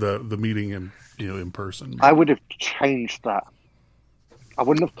the meeting in person. I would have changed that. I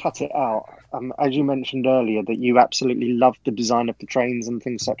wouldn't have cut it out. As you mentioned earlier, that you absolutely loved the design of the trains and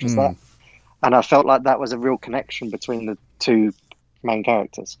things such as that. And I felt like that was a real connection between the two main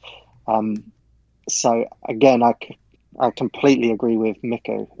characters. So again, I completely agree with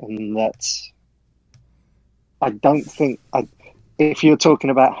Miko in that I don't think... if you're talking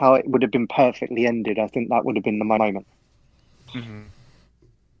about how it would have been perfectly ended, I think that would have been the moment. Mm-hmm.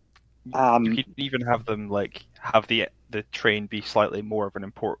 You could even have them like have the train be slightly more of an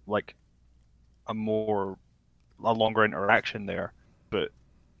important, like a longer interaction there, but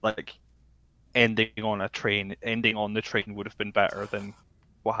like ending on the train would have been better than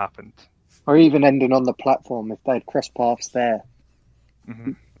what happened. Or even ending on the platform if they'd crossed paths there.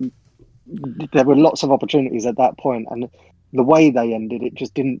 Mm-hmm. There were lots of opportunities at that point, and the way they ended, it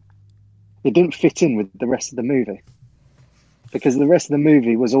just didn't fit in with the rest of the movie. Because the rest of the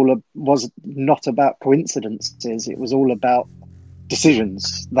movie was not about coincidences. It was all about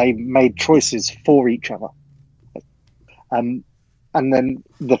decisions. They made choices for each other. And then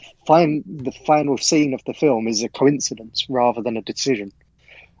the final scene of the film is a coincidence rather than a decision.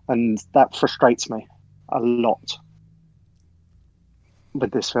 And that frustrates me a lot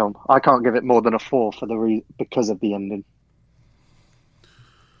with this film. I can't give it more than a 4 because of the ending.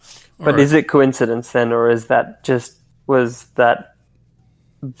 But is it coincidence then, or was that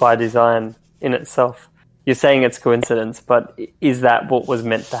by design in itself? You're saying it's coincidence, but is that what was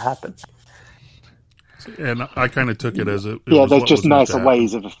meant to happen? And I kind of took it as it. Yeah, there's just nicer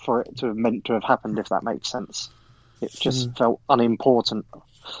ways for it to have meant to have happened, if that makes sense. It just felt unimportant.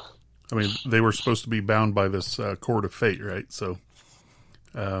 I mean, they were supposed to be bound by this cord of fate, right? So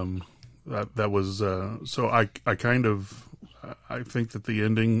that was so. I think that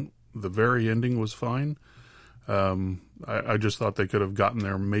the very ending was fine. I just thought they could have gotten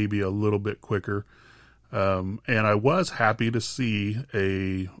there maybe a little bit quicker. And I was happy to see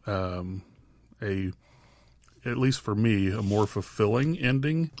at least for me, a more fulfilling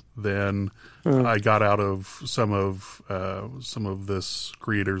ending than I got out of some of this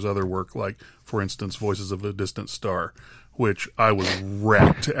creator's other work, like, for instance, Voices of a Distant Star, which I was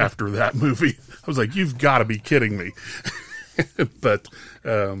wrecked after that movie. I was like, you've got to be kidding me. But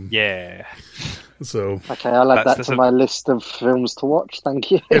yeah. So okay, I'll add that to my list of films to watch.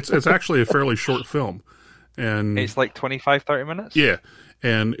 Thank you. It's actually a fairly short film, and it's like 25-30 minutes. Yeah,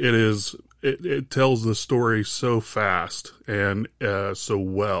 and it is. It tells the story so fast and so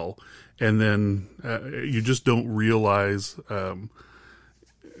well, and then you just don't realize that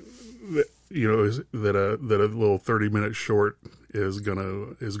a little 30-minute short is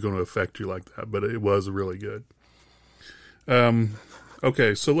gonna affect you like that. But it was really good.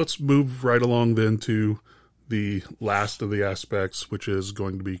 Okay, so let's move right along then to the last of the aspects, which is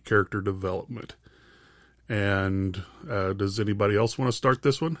going to be character development. And does anybody else want to start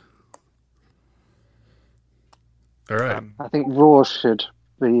this one? All right. I think Raw should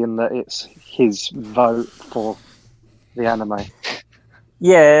be in that it's his vote for the anime.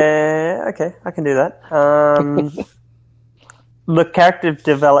 Yeah, okay, I can do that. Look, character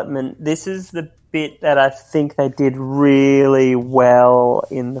development, this is the bit that I think they did really well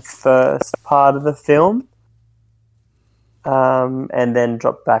in the first part of the film, and then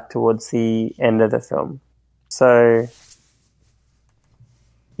dropped back towards the end of the film. So,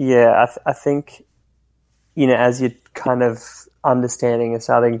 yeah, I think, as you're kind of understanding and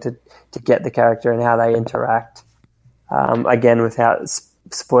starting to get the character and how they interact, again, without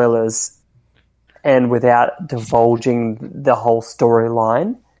spoilers and without divulging the whole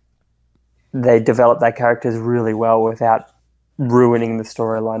storyline, they develop their characters really well without ruining the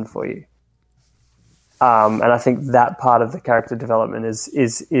storyline for you. And I think that part of the character development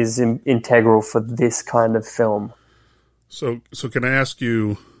is integral for this kind of film. So can I ask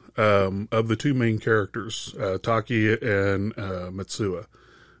you, of the two main characters, Taki and Mitsuha,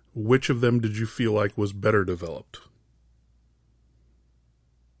 which of them did you feel like was better developed?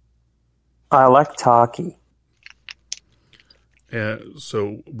 I like Taki.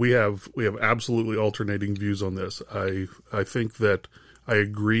 So we have absolutely alternating views on this. I think that I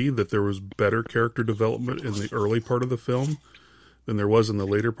agree that there was better character development in the early part of the film than there was in the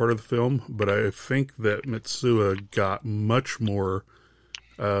later part of the film, but I think that Mitsuha got much more,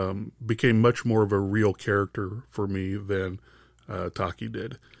 became much more of a real character for me than Taki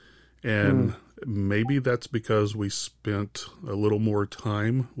did. And maybe that's because we spent a little more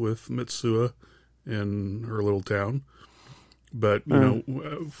time with Mitsuha in her little town. But,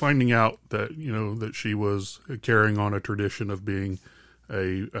 finding out that, that she was carrying on a tradition of being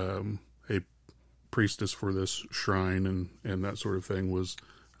a priestess for this shrine and that sort of thing was,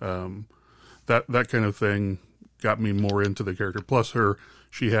 that kind of thing got me more into the character. Plus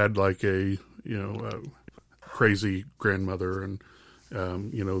she had like a crazy grandmother and,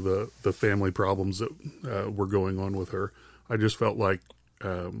 the family problems that were going on with her. I just felt like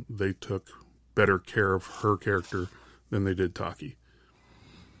they took better care of her character than they did Taki.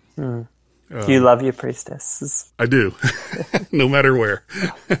 Do you love your priestesses? I do, no matter where.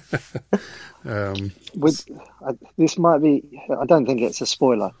 This might be, I don't think it's a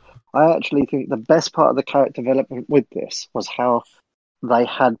spoiler. I actually think the best part of the character development with this was how they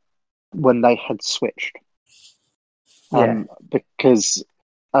had, when they had switched. Because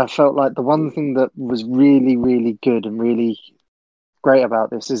I felt like the one thing that was really, really good and really great about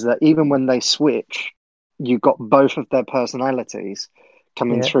this is that even when they switch, you got both of their personalities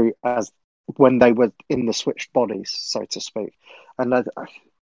coming through as when they were in the switched bodies, so to speak. And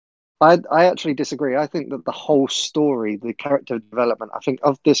I actually disagree. I think that the whole story, the character development, I think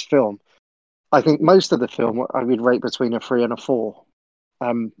of this film, I think most of the film I would rate between a 3 and a 4.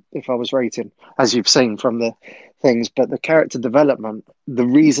 If I was rating, as you've seen from the things, but the character development, the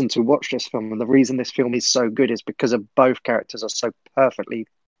reason to watch this film and the reason this film is so good is because of both characters are so perfectly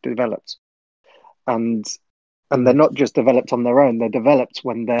developed. And they're not just developed on their own, they're developed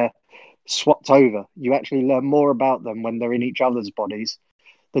when they're swapped over. You actually learn more about them when they're in each other's bodies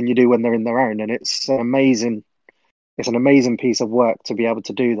than you do when they're in their own. And it's an amazing piece of work to be able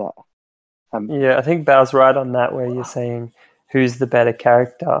to do that. I think Bal's right on that, where you're saying who's the better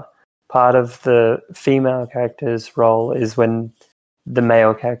character. Part of the female character's role is when the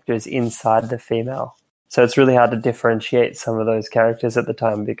male character is inside the female. So it's really hard to differentiate some of those characters at the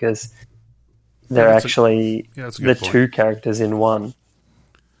time because they're actually the two characters in one.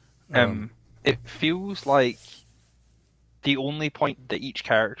 It feels like the only point that each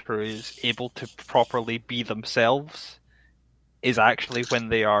character is able to properly be themselves is actually when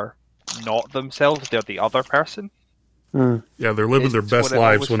they are not themselves, they're the other person. Yeah, they're living their best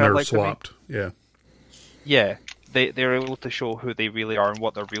lives when they're swapped. Yeah. Yeah, they're able to show who they really are and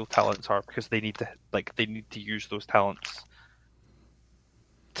what their real talents are because they need to use those talents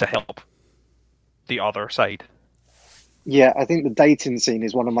to help the other side. Yeah, I think the dating scene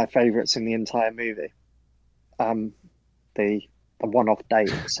is one of my favourites in the entire movie. The one-off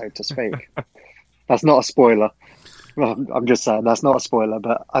date, so to speak. That's not a spoiler. Well, I'm just saying that's not a spoiler,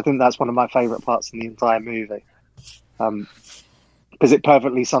 but I think that's one of my favourite parts in the entire movie. Because it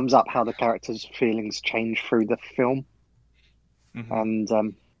perfectly sums up how the characters' feelings change through the film. And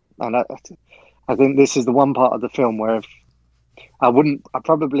I think this is the one part of the film where I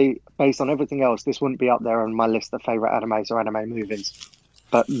probably, based on everything else, this wouldn't be up there on my list of favourite animes or anime movies.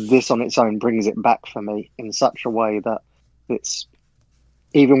 But this on its own brings it back for me in such a way that it's,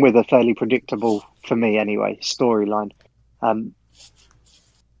 even with a fairly predictable, for me anyway, storyline,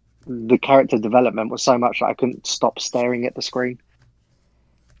 the character development was so much that I couldn't stop staring at the screen.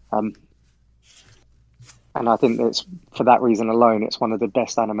 And I think it's, for that reason alone, it's one of the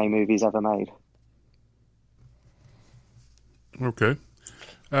best anime movies ever made. Okay.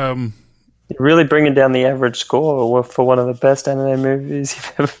 You're really bringing down the average score for one of the best anime movies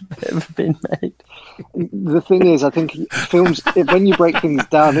you've ever been made. The thing is, I think films, when you break things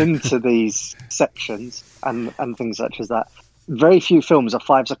down into these sections and things such as that, very few films are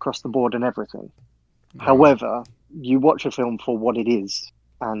 5s across the board and everything. However, you watch a film for what it is,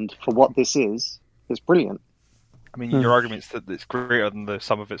 and for what this is, it's brilliant. I mean, your argument's that it's greater than the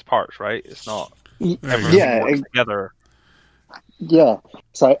sum of its parts, right? It's not. Everything Yeah, works together. Yeah,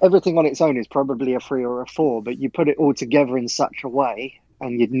 so everything on its own is probably a 3 or a 4, but you put it all together in such a way,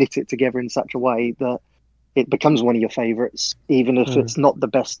 and you knit it together in such a way that it becomes one of your favourites, even if it's not the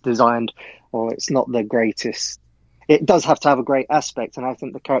best designed or it's not the greatest. It does have to have a great aspect, and I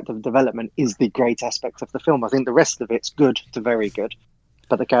think the character development is the great aspect of the film. I think the rest of it's good to very good,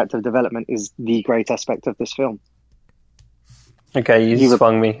 but the character development is the great aspect of this film. Okay, you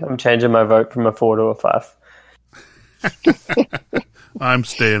swung me. I'm changing my vote from a 4 to a 5. I'm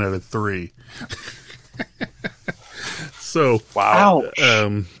staying at a 3. So, wow.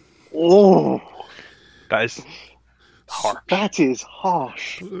 Oh, that is harsh. That is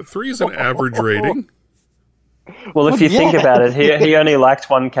harsh. 3 is an average rating. Well, if you think about it, he only liked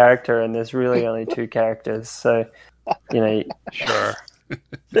one character, and there's really only 2 characters. So, Sure.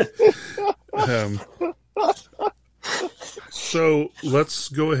 So let's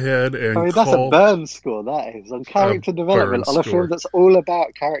go ahead and I mean, that's a burn score, that is, on character development, on a film that's all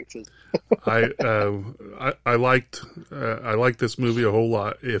about characters. I liked this movie a whole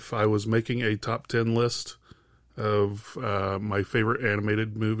lot. If I was making a top 10 list of my favorite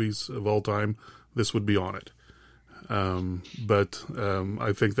animated movies of all time, this would be on it. But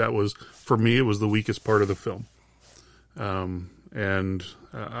I think that was, for me, it was the weakest part of the film. And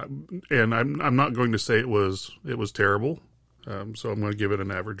I'm not going to say it was terrible. So I'm going to give it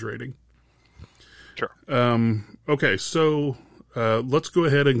an average rating. Sure. Okay, so let's go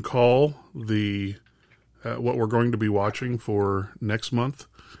ahead and call the what we're going to be watching for next month,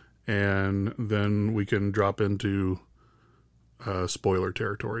 and then we can drop into spoiler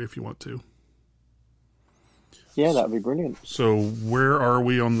territory if you want to. Yeah, that would be brilliant. So where are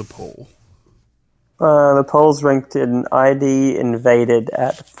we on the poll? The poll's ranked in ID Invaded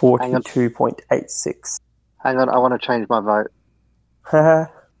at 42.86. Hang on, I want to change my vote.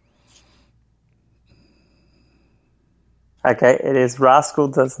 Okay, it is Rascal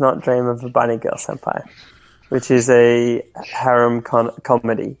Does Not Dream of a Bunny Girl Senpai, which is a harem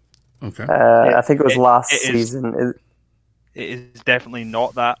comedy. Okay. I think it was last season. It is definitely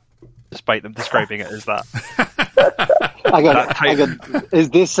not that, despite them describing it as that. Hang on. Is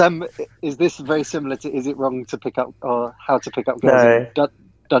this very similar to Is It Wrong to Pick Up, or How to Pick Up Girls in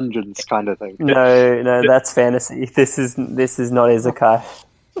Dungeons kind of thing? No, that's fantasy. This is not Isekai.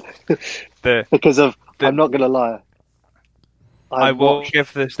 I'm not going to lie. I will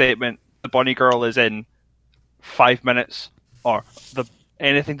give the statement: the bunny girl is in 5 minutes, or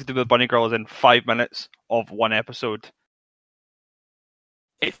anything to do with the bunny girl is in 5 minutes of one episode.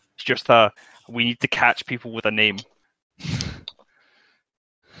 It's just we need to catch people with a name.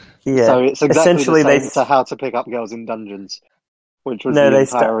 Yeah. So it's exactly essentially the same to How to Pick Up Girls in Dungeons, which was the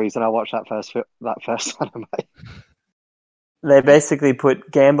entire reason I watched that first anime. They basically put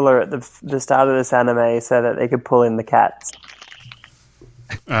Gambler at the start of this anime so that they could pull in the cats.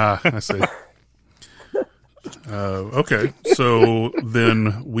 I see. Okay, so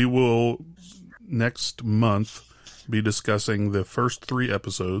then we will next month be discussing the first 3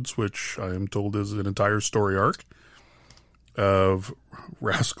 episodes, which I am told is an entire story arc of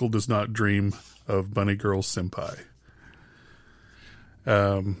Rascal Does Not Dream of Bunny Girl Senpai.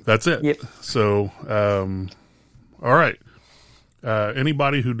 That's it. Yep. So, all right.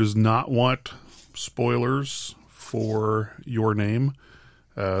 Anybody who does not want spoilers for Your Name,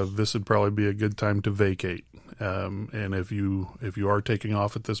 this would probably be a good time to vacate. And if you are taking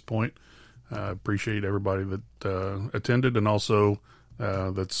off at this point, appreciate everybody that attended, and also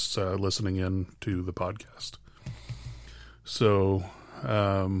that's listening in to the podcast. So,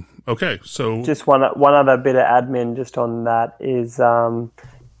 okay. So just one other bit of admin just on that is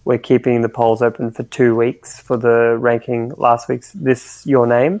we're keeping the polls open for 2 weeks for the ranking last week's Your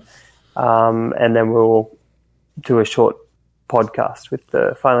Name, and then we'll do a short podcast with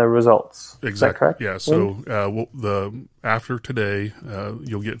the final results. Exactly. Is that correct? Yeah. So after today,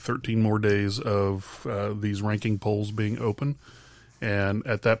 you'll get 13 more days of these ranking polls being open, and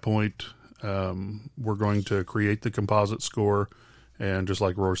at that point, we're going to create the composite score, and just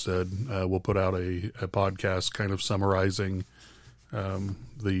like Roar said, we'll put out a podcast kind of summarizing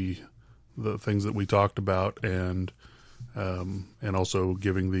the things that we talked about, and also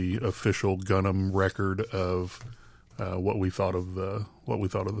giving the official Gundam record of what we thought of the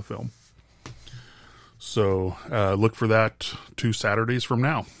film. So look for that 2 Saturdays from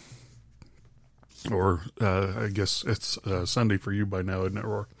now, or I guess it's Sunday for you by now, isn't it,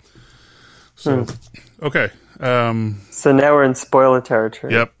 Roar? So, okay. So now we're in spoiler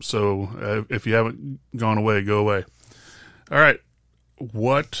territory. Yep. So if you haven't gone away, go away. All right.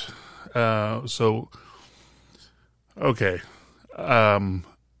 What? Okay.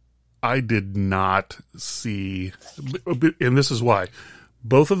 I did not see, and this is why.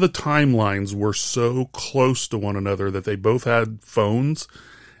 Both of the timelines were so close to one another that they both had phones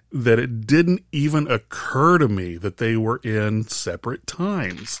that it didn't even occur to me that they were in separate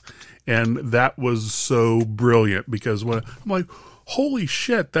times. And that was so brilliant because when I'm like, holy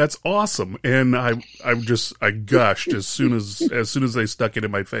shit, that's awesome. And I gushed as soon as they stuck it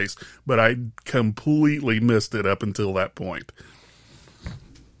in my face, but I completely missed it up until that point.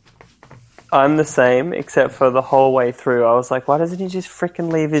 I'm the same, except for the whole way through. I was like, why doesn't he just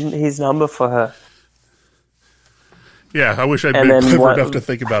freaking leave his number for her? Yeah, I wish I'd been clever enough to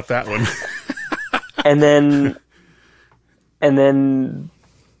think about that one. and then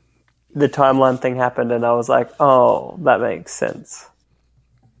the timeline thing happened, and I was like, oh, that makes sense.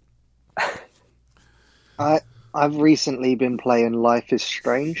 I've recently been playing Life is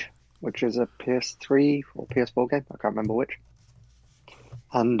Strange, which is a PS3 or PS4 game. I can't remember which.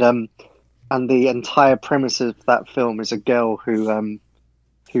 And the entire premise of that film is a girl who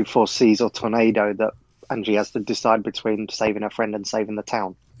foresees a tornado and she has to decide between saving her friend and saving the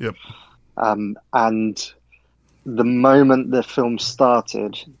town. Yep. And the moment the film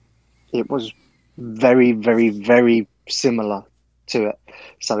started, it was very, very, very similar to it.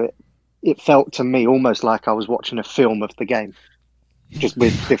 So it felt to me almost like I was watching a film of the game, just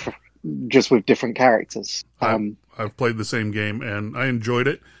with different characters. I've played the same game and I enjoyed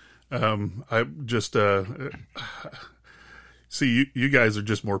it. I just see you guys are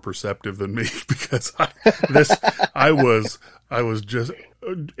just more perceptive than me because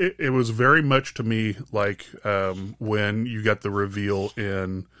it was very much to me like when you got the reveal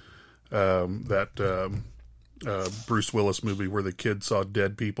in that Bruce Willis movie where the kid saw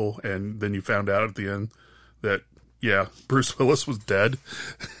dead people and then you found out at the end that Bruce Willis was dead.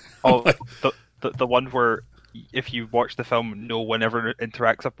 Oh, the one where if you watch the film, no one ever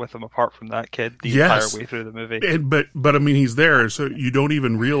interacts up with him apart from that kid the entire way through the movie. But I mean, he's there, so you don't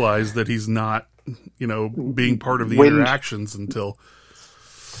even realize that he's not, being part of the interactions until.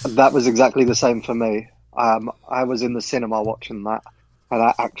 That was exactly the same for me. I was in the cinema watching that, and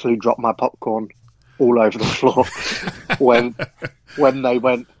I actually dropped my popcorn all over the floor when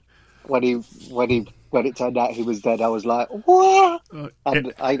it turned out he was dead. I was like, what?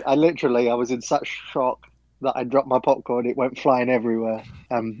 And I literally was in such shock that I dropped my popcorn. It went flying everywhere.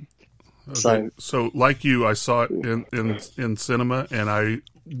 Okay. So like you, I saw it in cinema, and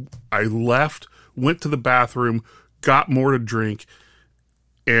I left, went to the bathroom, got more to drink,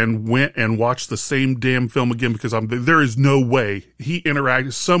 and went and watched the same damn film again because there is no way he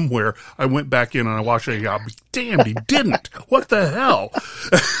interacted somewhere. I went back in and I watched it and I'll be damned he didn't. What the hell?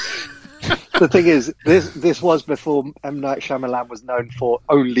 The thing is, this was before M. Night Shyamalan was known for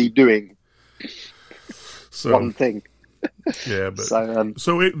only doing one thing. Yeah, but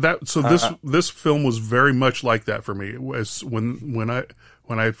this film was very much like that for me. It was when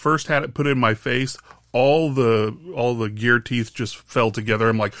I first had it put in my face, all the gear teeth just fell together.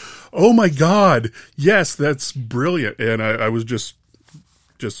 I'm like, oh my god, yes, that's brilliant, and I was just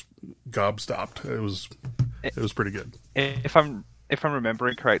gobstopped. It was pretty good. If I'm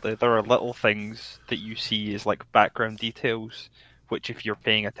remembering correctly, there are little things that you see as like background details, which if you're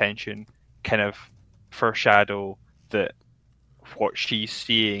paying attention, kind of foreshadow that what she's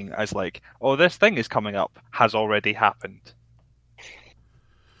seeing as like, oh, this thing is coming up has already happened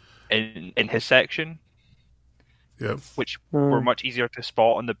in his section. Yep. Which were much easier to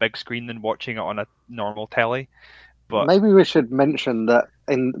spot on the big screen than watching it on a normal telly. But maybe we should mention that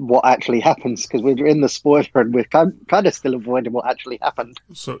in what actually happens, because we're in the spoiler and we're kind of still avoiding what actually happened.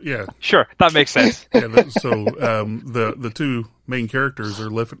 So yeah, sure, that makes sense. The two main characters are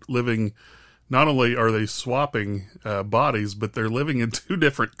living. Not only are they swapping bodies, but they're living in two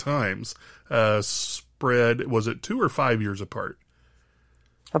different times. Spread, was it 2 or 5 years apart?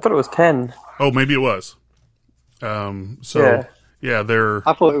 I thought it was 10. Oh, maybe it was. They're.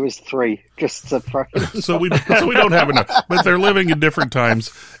 I thought it was 3. Just to so we don't have enough, but they're living in different times,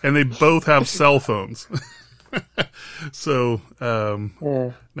 and they both have cell phones. So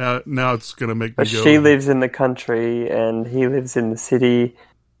now it's going to make me go. She lives in the country, and he lives in the city.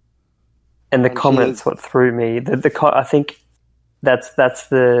 And the comments what threw me. I think that's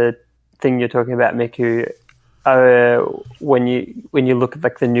the thing you're talking about, Miku. When you look at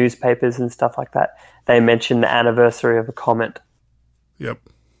like the newspapers and stuff like that, they mention the anniversary of a comment. Yep.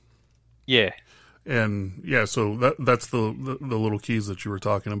 Yeah. And yeah, so that's the little keys that you were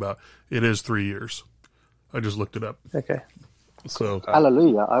talking about. It is 3 years. I just looked it up. Okay. So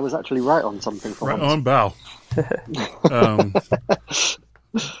hallelujah, I was actually right on something for right once. on bow.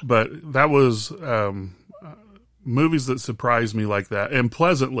 But that was movies that surprised me like that, and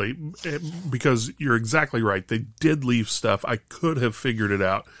pleasantly, because you're exactly right. They did leave stuff. I could have figured it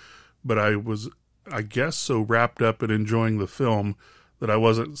out, but I was, I guess, so wrapped up in enjoying the film that I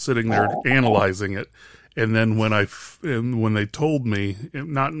wasn't sitting there analyzing it. And then when they told me,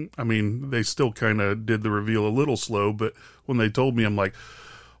 they still kind of did the reveal a little slow, but when they told me, I'm like,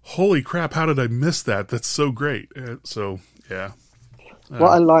 holy crap, how did I miss that? That's so great. So, yeah. What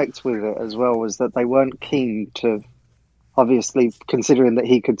I liked with it as well was that they weren't keen to, obviously, considering that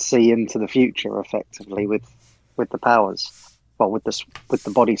he could see into the future effectively with the powers, well, with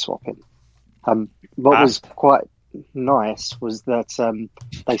the body swapping. What was quite nice was that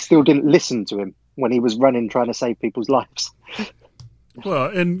they still didn't listen to him when he was running trying to save people's lives. Well,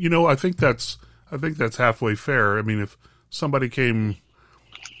 and I think that's halfway fair. I mean, if somebody came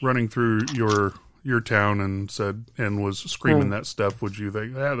running through your town and was screaming that stuff, would you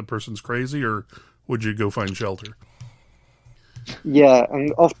think, the person's crazy, or would you go find shelter? Yeah,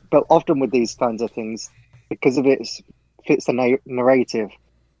 and but often with these kinds of things, because of it fits the narrative,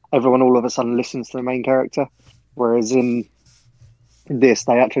 everyone all of a sudden listens to the main character. Whereas in this,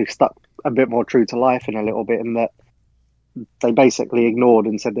 they actually stuck a bit more true to life in a little bit, in that they basically ignored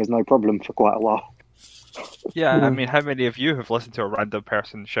and said there's no problem for quite a while. Yeah, I mean, how many of you have listened to a random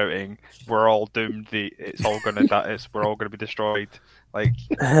person shouting, "We're all doomed. It's all going to die. We're all going to be destroyed." Like,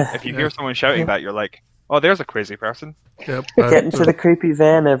 if you hear someone shouting that, you're like, "Oh, there's a crazy person." Yep. Get into the creepy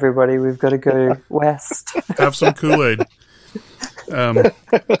van, everybody. We've got to go west. Have some Kool-Aid. Yeah,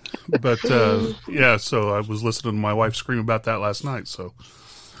 so I was listening to my wife scream about that last night. So,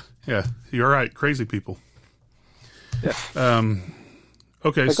 yeah, you're right. Crazy people. Yeah.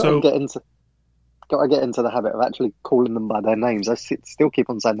 Okay, so got to get into the habit of actually calling them by their names. I still keep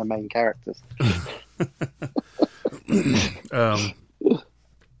on saying the main characters.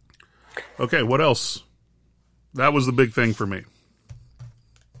 Okay, what else? That was the big thing for me.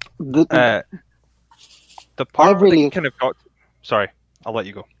 The part that kind of got... Sorry, I'll let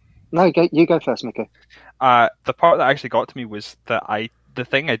you go. No, you go first, Miko. The part that actually got to me was that the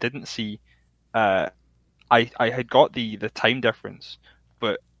thing I didn't see, I had got the time difference,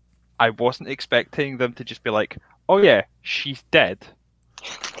 but I wasn't expecting them to just be like, "Oh yeah, she's dead."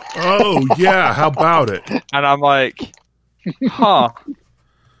 Oh yeah, how about it? And I'm like, huh.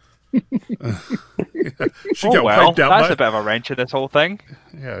 She got wiped out. That's a bit of a wrench in this whole thing.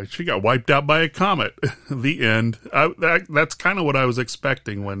 Yeah, she got wiped out by a comet. The end. That's kind of what I was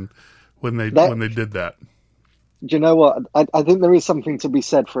expecting when they did that. Do you know what? I think there is something to be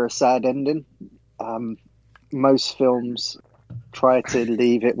said for a sad ending. Most films try to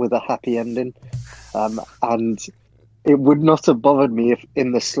leave it with a happy ending, and it would not have bothered me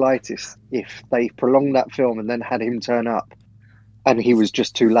in the slightest if they prolonged that film and then had him turn up and he was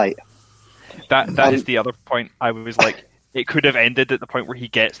just too late. That is the other point. I was like, it could have ended at the point where he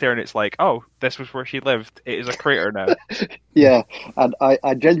gets there and it's like, oh, this was where she lived. It is a crater now. Yeah, and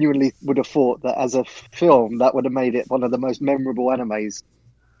I genuinely would have thought that as a film, that would have made it one of the most memorable animes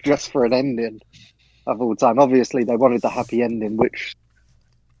just for an ending of all time. Obviously, they wanted the happy ending, which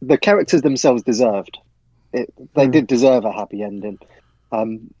the characters themselves deserved. They did deserve a happy ending.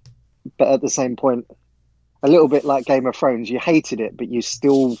 But at the same point, a little bit like Game of Thrones, you hated it, but you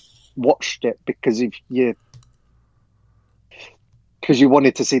still watched it because you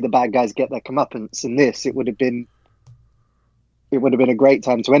wanted to see the bad guys get their comeuppance. In this, it would have been a great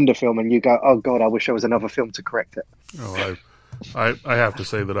time to end a film, and you go, "Oh God, I wish there was another film to correct it." Oh, I have to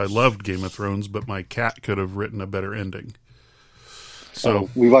say that I loved Game of Thrones, but my cat could have written a better ending. So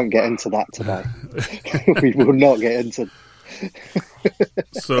we won't get into that today. We will not get into.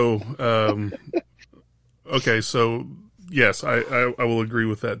 So, okay, so yes, I will agree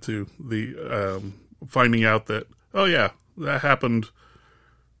with that too. The finding out that, oh yeah, that happened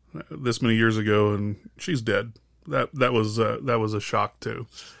this many years ago, and she's dead. That was a shock too,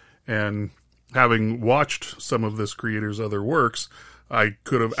 and having watched some of this creator's other works, I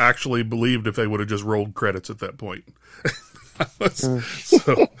could have actually believed if they would have just rolled credits at that point.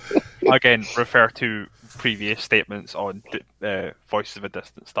 So, again, refer to previous statements on Voices of a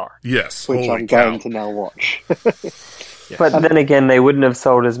Distant Star. Yes, which I'm going to now watch. Yes. But then again, they wouldn't have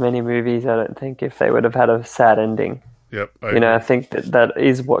sold as many movies, I don't think, if they would have had a sad ending. Yep. I think that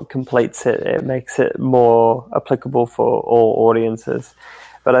is what completes it. It makes it more applicable for all audiences.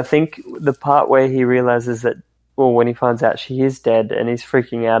 But I think the part where he realizes that, well, when he finds out she is dead and he's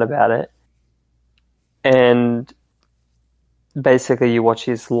freaking out about it, and basically you watch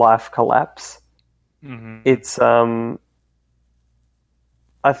his life collapse. Mm-hmm. It's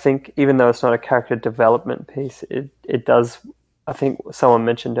I think even though it's not a character development piece, it does. I think someone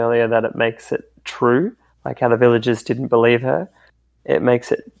mentioned earlier that it makes it true, like how the villagers didn't believe her. It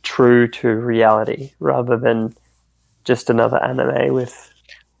makes it true to reality rather than just another anime with.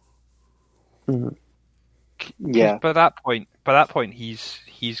 Yeah. By that point,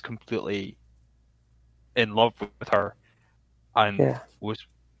 he's completely in love with her, and They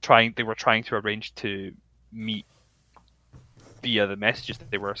were trying to arrange to meet via the messages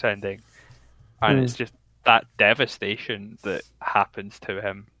that they were sending, and it's just that devastation that happens to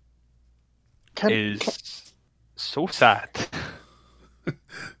him is so sad.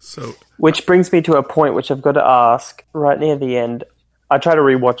 Which brings me to a point which I've got to ask right near the end. I try to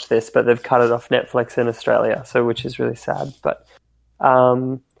rewatch this, but they've cut it off Netflix in Australia, so which is really sad. But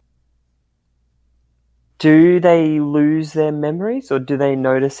do they lose their memories, or do they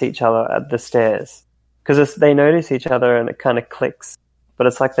notice each other at the stairs? Because they notice each other and it kind of clicks, but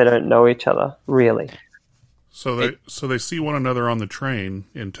it's like they don't know each other really. So they see one another on the train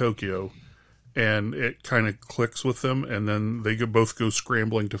in Tokyo, and it kind of clicks with them, and then they both go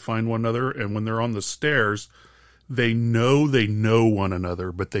scrambling to find one another. And when they're on the stairs, they know one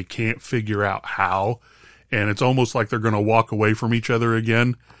another, but they can't figure out how. And it's almost like they're going to walk away from each other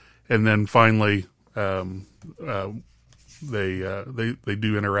again, and then finally they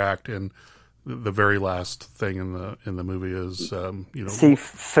do interact. And the very last thing in the movie is See,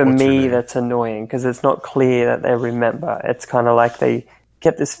 for me that's annoying because it's not clear that they remember. It's kind of like they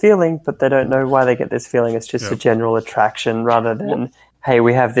get this feeling, but they don't know why they get this feeling. It's just a general attraction rather than, hey,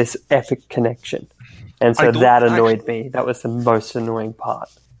 we have this epic connection. And so that annoyed me. That was the most annoying part.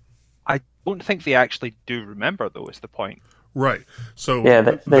 I don't think they actually do remember, though, is the point. Right. So yeah,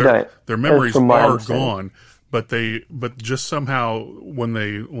 they don't. Their memories are gone, but just somehow when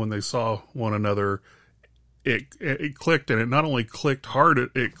they saw one another, it clicked, and it not only clicked hard,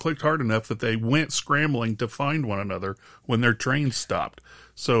 it clicked hard enough that they went scrambling to find one another when their train stopped.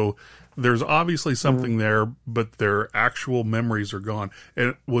 So there's obviously something there, but their actual memories are gone.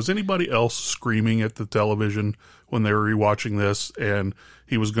 And was anybody else screaming at the television when they were rewatching this, and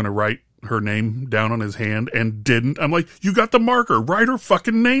he was going to write her name down on his hand and didn't? I'm like, you got the marker, write her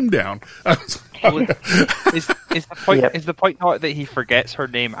fucking name down. Is the point not that he forgets her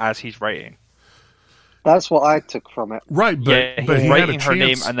name as he's writing? That's what I took from it. Right, but he's he writing had a her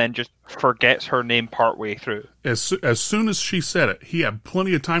name chance. and then just forgets her name partway through. As soon as she said it, he had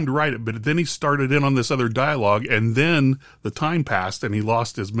plenty of time to write it, but then he started in on this other dialogue, and then the time passed, and he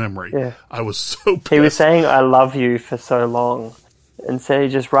lost his memory. Yeah. I was so pissed. He was saying, I love you for so long, and said he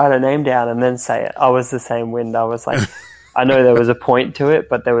just write her name down and then say it. I was the same wind. I was like, I know there was a point to it,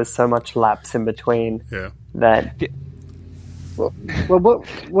 but there was so much lapse in between that... Well,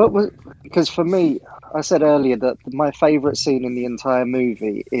 what was... Because for me, I said earlier that my favourite scene in the entire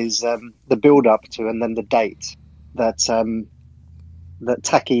movie is the build-up to and then the date that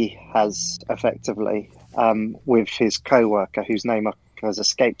Taki has effectively with his co-worker, whose name has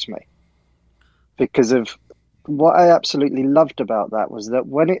escaped me. Because of what I absolutely loved about that was that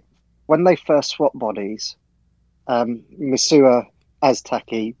when they first swap bodies, Misua as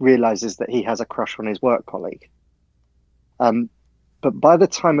Taki realises that he has a crush on his work colleague. But by the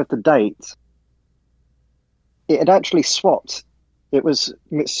time of the date, it had actually swapped. It was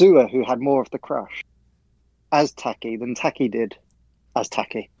Mitsuha who had more of the crush as Taki than Taki did as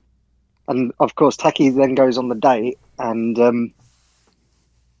Taki. And of course, Taki then goes on the date and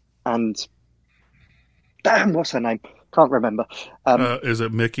damn, what's her name? Can't remember. Is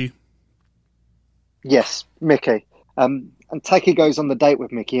it Mickey? Yes, Mickey. And Taki goes on the date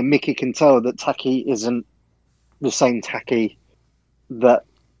with Mickey, and Mickey can tell that Taki isn't the same Taki that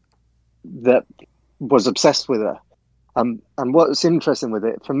was obsessed with her. And what's interesting with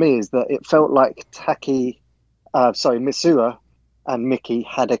it for me is that it felt like Mitsuha and Mickey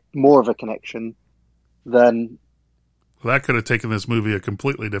had more of a connection than... Well, that could have taken this movie a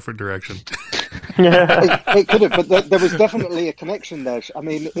completely different direction. it could have, but there was definitely a connection there. I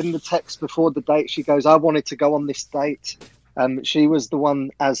mean, in the text before the date, she goes, I wanted to go on this date. She was the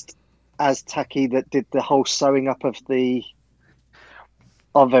one as Taki that did the whole sewing up of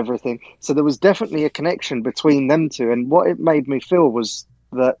everything. So there was definitely a connection between them two. And what it made me feel was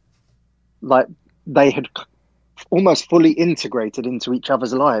that like they had almost fully integrated into each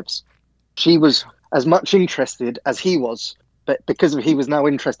other's lives. She was as much interested as he was, but because he was now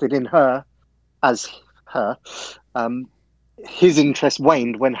interested in her as her, his interest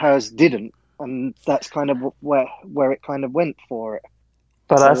waned when hers didn't. And that's kind of where it kind of went for it.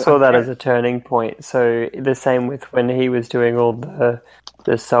 But I saw that okay. as a turning point. So the same with when he was doing all the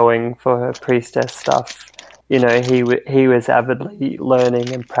sewing for her priestess stuff. You know, he was avidly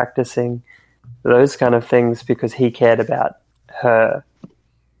learning and practicing those kind of things because he cared about her,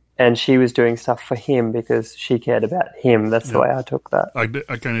 and she was doing stuff for him because she cared about him. That's the way I took that.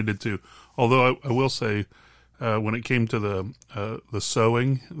 I kind of did too. Although I will say, when it came to the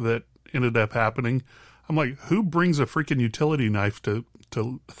sewing that ended up happening, I'm like, who brings a freaking utility knife to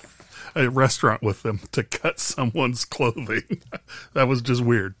a restaurant with them to cut someone's clothing? That was just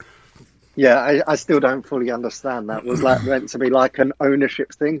weird. Yeah, I still don't fully understand that. Was that meant to be like an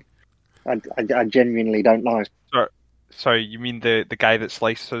ownership thing? I genuinely don't know. Sorry, you mean the guy that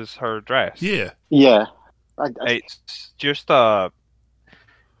slices her dress? Yeah. Yeah. It's just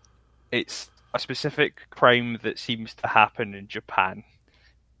it's a specific crime that seems to happen in Japan.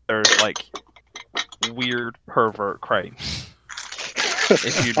 There's like weird pervert crimes.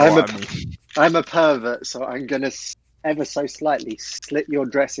 If you know what I mean. I'm a pervert, so I'm going to ever so slightly slit your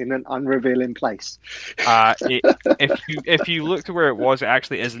dress in an unrevealing place. If you look to where it was, it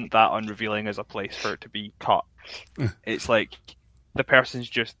actually isn't that unrevealing as a place for it to be cut. It's like the person's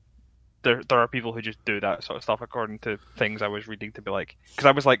just there are people who just do that sort of stuff according to things I was reading to be like, because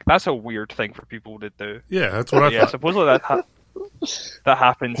I was like, that's a weird thing for people to do. Yeah, that's what I thought. Supposedly that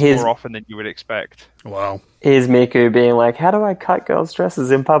happens more often than you would expect. Wow. Here's Miku being like, how do I cut girls'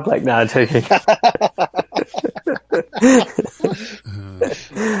 dresses in public? No, I'm joking.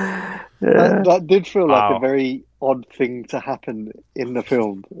 That did feel like a very odd thing to happen in the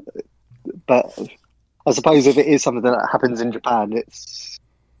film. But I suppose if it is something that happens in Japan, it's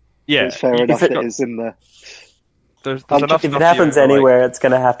fair enough that it's in there. There's enough if it happens anywhere, it's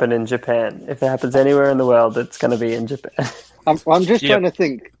going to happen in Japan. If it happens anywhere in the world, it's going to be in Japan. I'm just trying to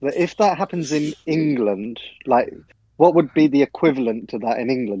think that if that happens in England, like, what would be the equivalent to that in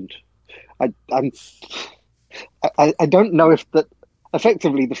England? I don't know if that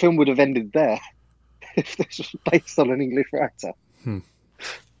effectively the film would have ended there if this was based on an English writer.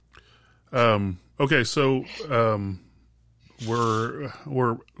 Okay, so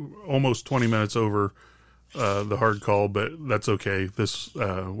we're almost 20 minutes over the hard call, but that's okay. This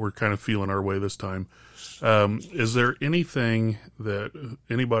we're kind of feeling our way this time. Is there anything that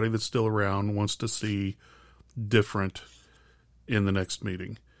anybody that's still around wants to see different in the next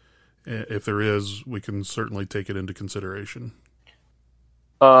meeting? If there is, we can certainly take it into consideration.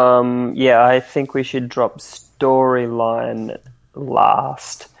 Yeah, I think we should drop storyline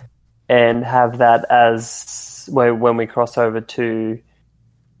last and have that as when we cross over to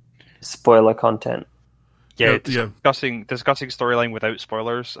spoiler content. Yeah, discussing storyline without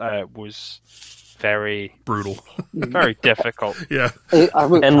spoilers was very brutal, very difficult. Yeah,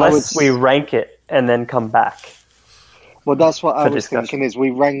 unless we rank it and then come back. Well, that's what I was thinking. Is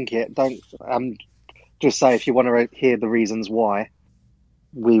we rank it? Don't just say if you want to hear the reasons why.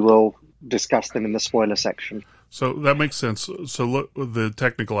 We will discuss them in the spoiler section. So that makes sense. So look, the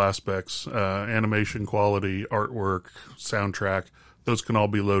technical aspects, animation quality, artwork, soundtrack, those can all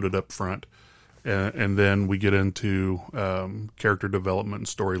be loaded up front. And then we get into character development and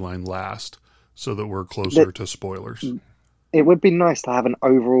storyline last, so that we're closer to spoilers. It would be nice to have an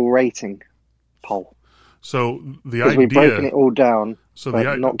overall rating poll. So the idea... Because we've broken it all down, so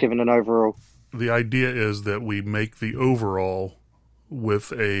but not given an overall. The idea is that we make the overall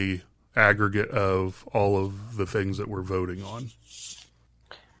with a aggregate of all of the things that we're voting on.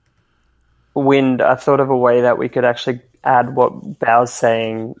 Wind, I thought of a way that we could actually add what Bao's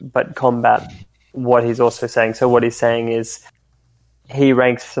saying, but combat what he's also saying. So what he's saying is he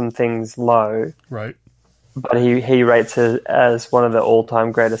ranks some things low. Right. But he rates it as one of the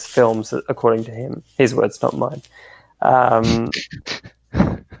all-time greatest films, according to him. His words, not mine.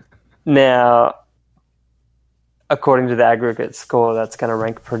 Now, according to the aggregate score, that's going to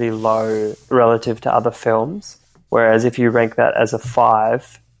rank pretty low relative to other films. Whereas if you rank that as a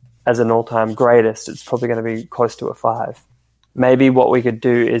 5, as an all-time greatest, it's probably going to be close to a 5. Maybe what we could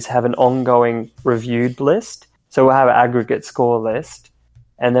do is have an ongoing reviewed list. So we'll have an aggregate score list,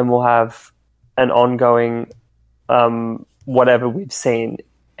 and then we'll have an ongoing whatever we've seen.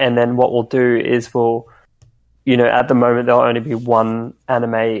 And then what we'll do is at the moment there'll only be one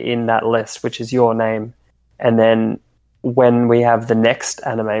anime in that list, which is Your Name. And then when we have the next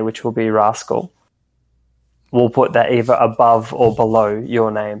anime, which will be Rascal, we'll put that either above or below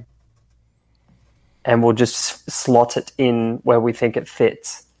Your Name. And we'll just slot it in where we think it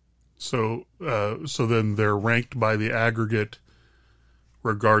fits. So then they're ranked by the aggregate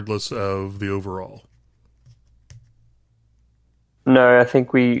regardless of the overall. No, I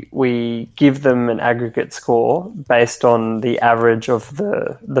think we give them an aggregate score based on the average of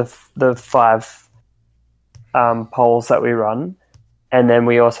the 5 polls that we run, and then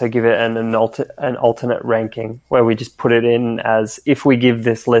we also give it an alternate ranking where we just put it in as, if we give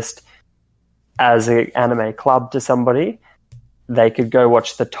this list as an anime club to somebody, they could go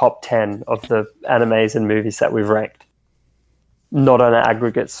watch the top 10 of the animes and movies that we've ranked. Not on an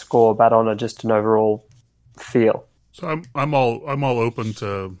aggregate score, but on just an overall feel. So I'm all open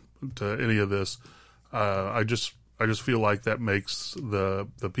to any of this. I just feel like that makes the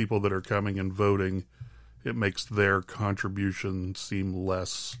people that are coming and voting, it makes their contribution seem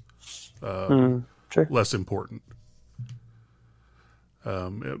less less important.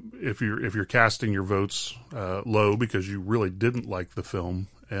 If you're casting your votes low because you really didn't like the film,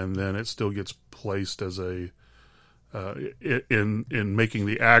 and then it still gets placed as a in making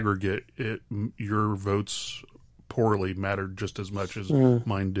the aggregate, your votes poorly mattered just as much as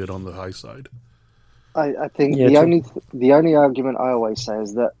mine did on the high side. I think the only argument I always say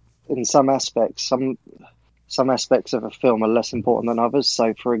is that in some aspects, some aspects of a film are less important than others.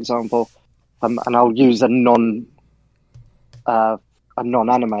 So, for example, and I'll use a non-anime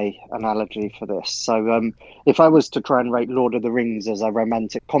analogy for this. So, if I was to try and rate Lord of the Rings as a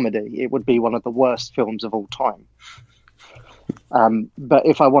romantic comedy, it would be one of the worst films of all time. But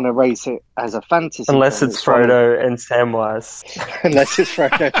if I want to rate it as a fantasy, unless it's Frodo and Samwise, unless it's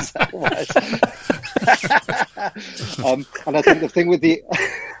Frodo and Samwise, and I think the thing with the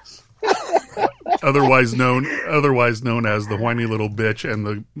otherwise known as the whiny little bitch and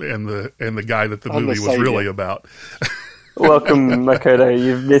the guy that the movie was really about. Welcome, Makoto.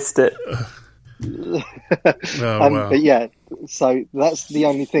 You've missed it. Wow. But yeah, so that's the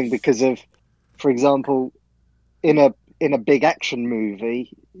only thing, because of, for example, in a big action movie,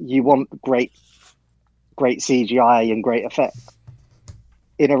 you want great CGI and great effects.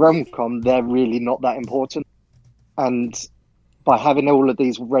 In a rom-com, they're really not that important. And by having all of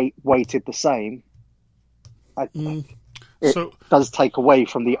these weighted the same, it does take away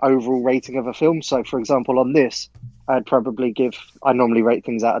from the overall rating of a film. So, for example, on this, I normally rate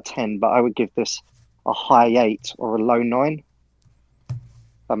things out of 10, but I would give this a high 8 or a low 9.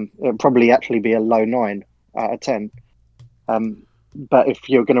 It would probably actually be a low 9 out of 10. But if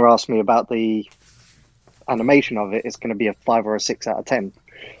you're going to ask me about the animation of it, it's going to be a 5 or a 6 out of 10.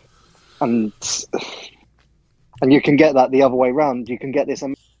 And you can get that the other way around. You can get this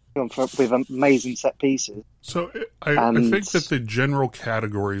film with amazing set pieces. So I think that the general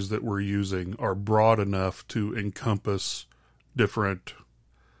categories that we're using are broad enough to encompass different,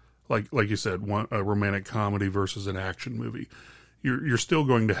 like you said, a romantic comedy versus an action movie. You're still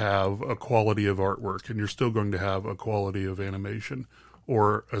going to have a quality of artwork, and you're still going to have a quality of animation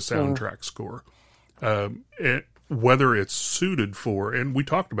or a soundtrack score. Whether it's suited for, and we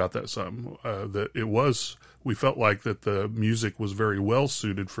talked about that some, we felt like that the music was very well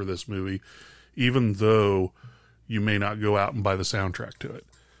suited for this movie, even though you may not go out and buy the soundtrack to it.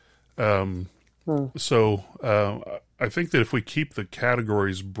 So I think that if we keep the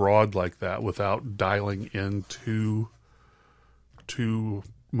categories broad like that without dialing in too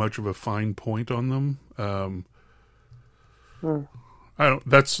much of a fine point on them,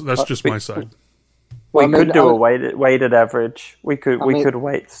 that's just my side. We could do a weighted average. We could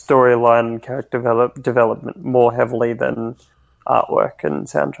weight storyline and character development more heavily than artwork and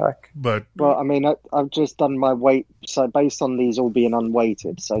soundtrack. But I've just done my weight, so based on these all being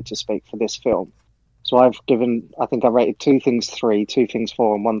unweighted, so to speak, for this film. So I think I rated 2 things 3, 2 things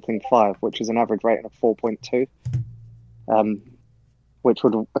 4, and 1 thing 5, which is an average rating of 4.2, which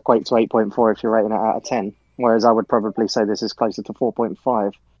would equate to 8.4 if you're rating it out of 10. Whereas I would probably say this is closer to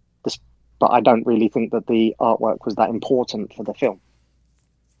 4.5. But I don't really think that the artwork was that important for the film.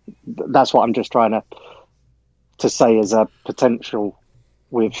 That's what I'm just trying to say as a potential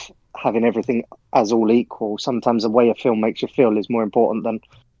with having everything as all equal. Sometimes the way a film makes you feel is more important than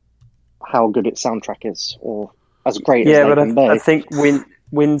how good its soundtrack is, or as great as they can be. I think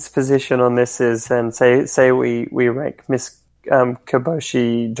Wynn's position on this is, and say we rank Miss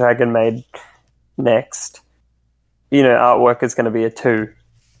Koboshi Dragon Maid next. Artwork is going to be a 2.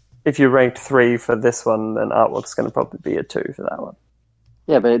 If you ranked 3 for this one, then artwork's going to probably be a 2 for that one.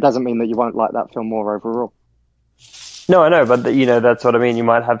 Yeah, but it doesn't mean that you won't like that film more overall. No, I know, but that's what I mean. You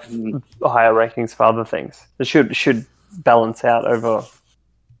might have higher rankings for other things. It should balance out over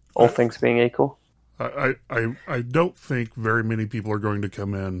all things being equal. I don't think very many people are going to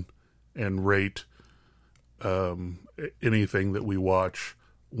come in and rate anything that we watch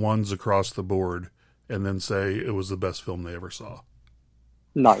ones across the board and then say it was the best film they ever saw.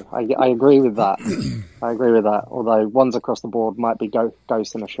 No, I agree with that. I agree with that. Although ones across the board might be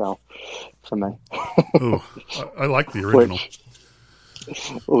Ghost in a Shell for me. Oh, I like the original.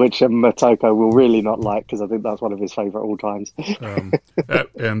 Which Motoko will really not like because I think that's one of his favourite all times.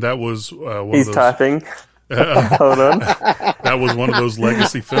 And that was one He's of those. typing. Hold on. That was one of those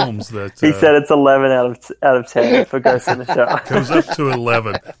legacy films that He said it's 11 out of 10 for Ghost in the Shell. goes up to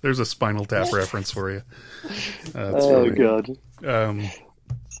 11. There's a Spinal Tap reference for you. That's Oh funny. God!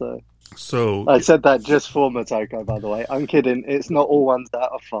 So I said that just for Motoko, by the way. I'm kidding. It's not all 1s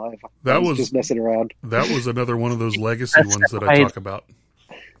out of 5. That I was was just messing around. That was another one of those legacy ones that I talk about.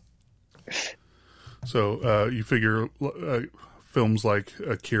 So you figure films like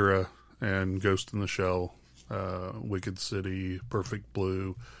Akira and Ghost in the Shell, Wicked City, Perfect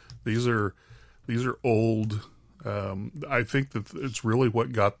Blue. These are old. I think that it's really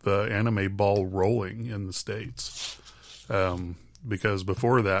what got the anime ball rolling in the States. Because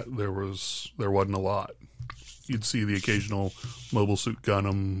before that there wasn't a lot. You'd see the occasional Mobile Suit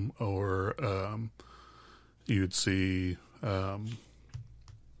Gundam, or you'd see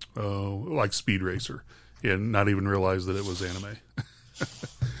like Speed Racer, and not even realize that it was anime.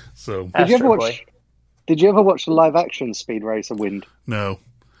 So Did you ever watch the live action Speed Racer Wind? no.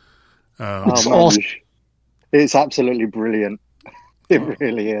 Oh man, it's absolutely brilliant. It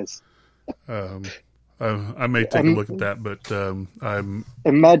really is. I may take a look at that, but I'm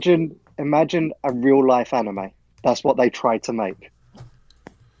Imagine a real life anime. That's what they try to make.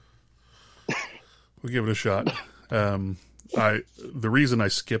 we'll give it a shot. The reason I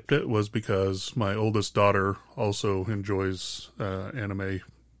skipped it was because my oldest daughter also enjoys anime,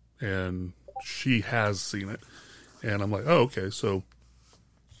 and she has seen it, and I'm like, oh, okay, so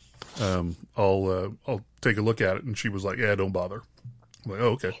I'll take a look at it, and she was like, yeah, don't bother. I'm like, oh,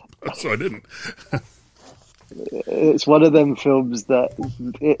 okay, so I didn't. It's one of them films that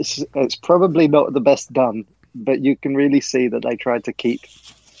it's probably not the best done, but you can really see that they tried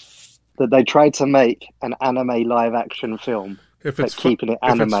to make an anime live action film. If it's keeping it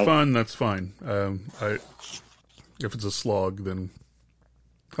anime. If it's fun, that's fine. If it's a slog, then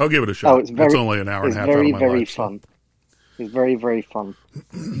I'll give it a shot. Oh, it's only an hour and a half very, out of my very life. fun. It's very, very fun.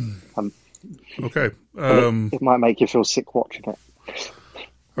 Okay. It might make you feel sick watching it.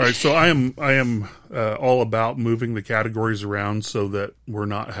 All right, so I am all about moving the categories around so that we're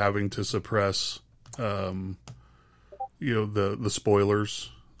not having to suppress, the spoilers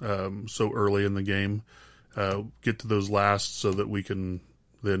so early in the game. Get to those last so that we can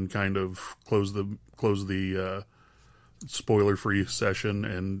then kind of close the spoiler-free session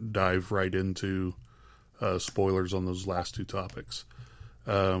and dive right into spoilers on those last two topics.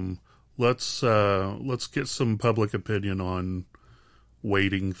 Let's get some public opinion on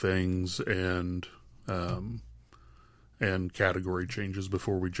weighting things and category changes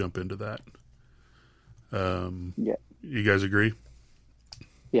before we jump into that. Yeah. You guys agree?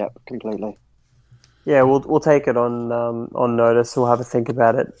 Yeah, completely. Yeah, we'll take it on notice. We'll have a think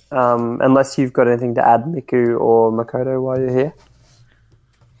about it. Unless you've got anything to add, Miku or Makoto, while you're here.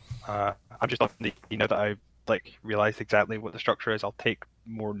 I'm just letting you know that I realised exactly what the structure is. I'll take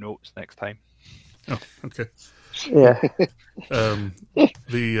more notes next time. Oh, okay. Yeah. So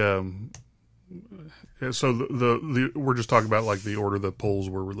the we're just talking about the order the polls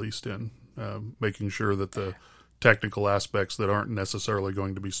were released in, making sure that the technical aspects that aren't necessarily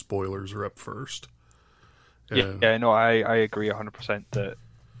going to be spoilers are up first. Yeah, no, I agree 100%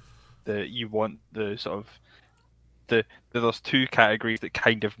 that you want the sort of there's two categories that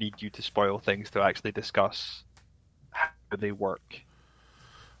kind of need you to spoil things to actually discuss how they work.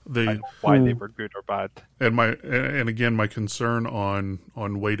 And why they were good or bad. And again, my concern on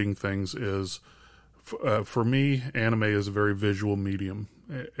weighting things is, for me, anime is a very visual medium.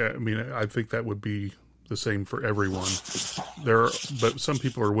 I mean, I think that would be the same for everyone. But some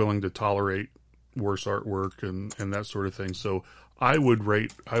people are willing to tolerate worse artwork and that sort of thing. So I would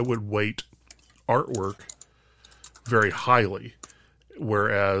weight artwork very highly,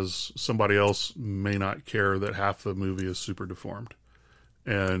 whereas somebody else may not care that half the movie is super deformed.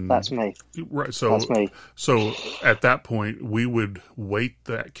 And that's me. Right. So that's me. So at that point, we would weight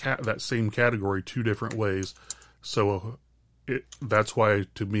that same category two different ways. So that's why,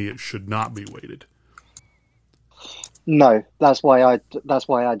 to me, it should not be weighted. No, that's why I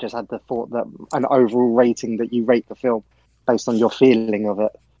just had the thought that an overall rating, that you rate the film based on your feeling of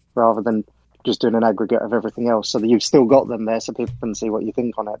it, rather than just doing an aggregate of everything else. So that you've still got them there, so people can see what you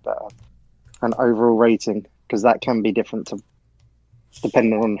think on it. But an overall rating, because that can be different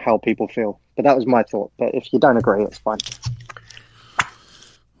depending on how people feel. But that was my thought. But if you don't agree, it's fine.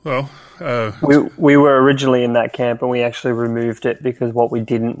 Well, we were originally in that camp, and we actually removed it because what we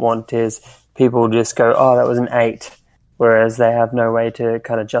didn't want is people just go, "Oh, that was an 8," whereas they have no way to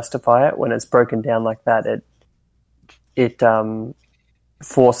kind of justify it. When it's broken down like that, it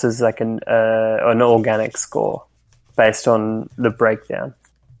forces like an organic score based on the breakdown.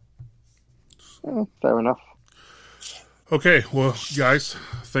 Fair enough. Okay, well, guys,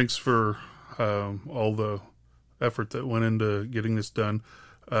 thanks for all the effort that went into getting this done.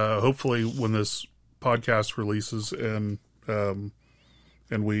 Hopefully, when this podcast releases and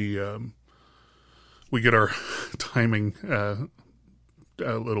we get our timing a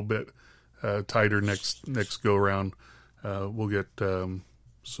little bit tighter next go around, we'll get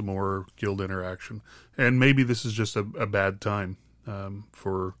some more guild interaction. And maybe this is just a bad time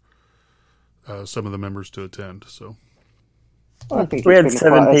for some of the members to attend. So I think we had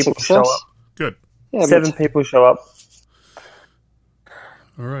 7 people show up. good. Yeah, 7 people show up.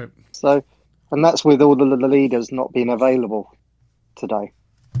 All right. So, and that's with all the leaders not being available today.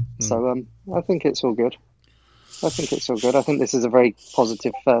 So I think it's all good. I think this is a very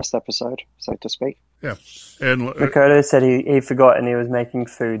positive first episode, so to speak. Yeah. And Makoto said he forgot and he was making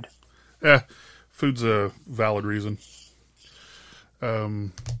food. Yeah, food's a valid reason.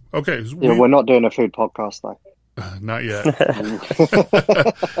 Okay. Yeah, we're not doing a food podcast, though. Not yet.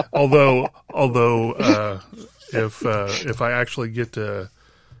 although if I actually get to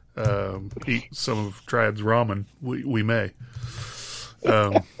eat some of Triad's ramen, we may.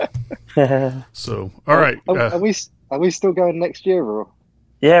 So, all right. Are we still going next year, or?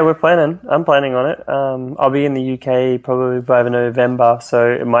 Yeah, we're planning. I'm planning on it. I'll be in the UK probably by November,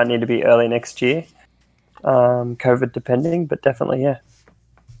 so it might need to be early next year. COVID depending, but definitely, yeah.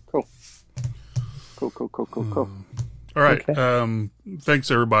 Cool. All right. Okay.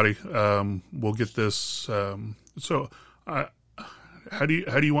 Thanks, everybody. We'll get this. So, how do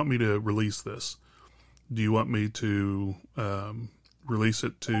you want me to release this? Do you want me to release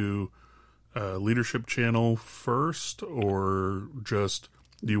it to Leadership Channel first, or just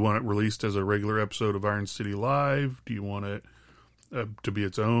do you want it released as a regular episode of Iron City Live? Do you want it to be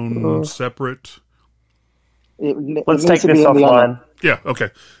its own separate? Let's take this offline. Yeah. Okay.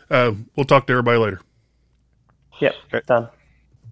 We'll talk to everybody later. Yep. Done.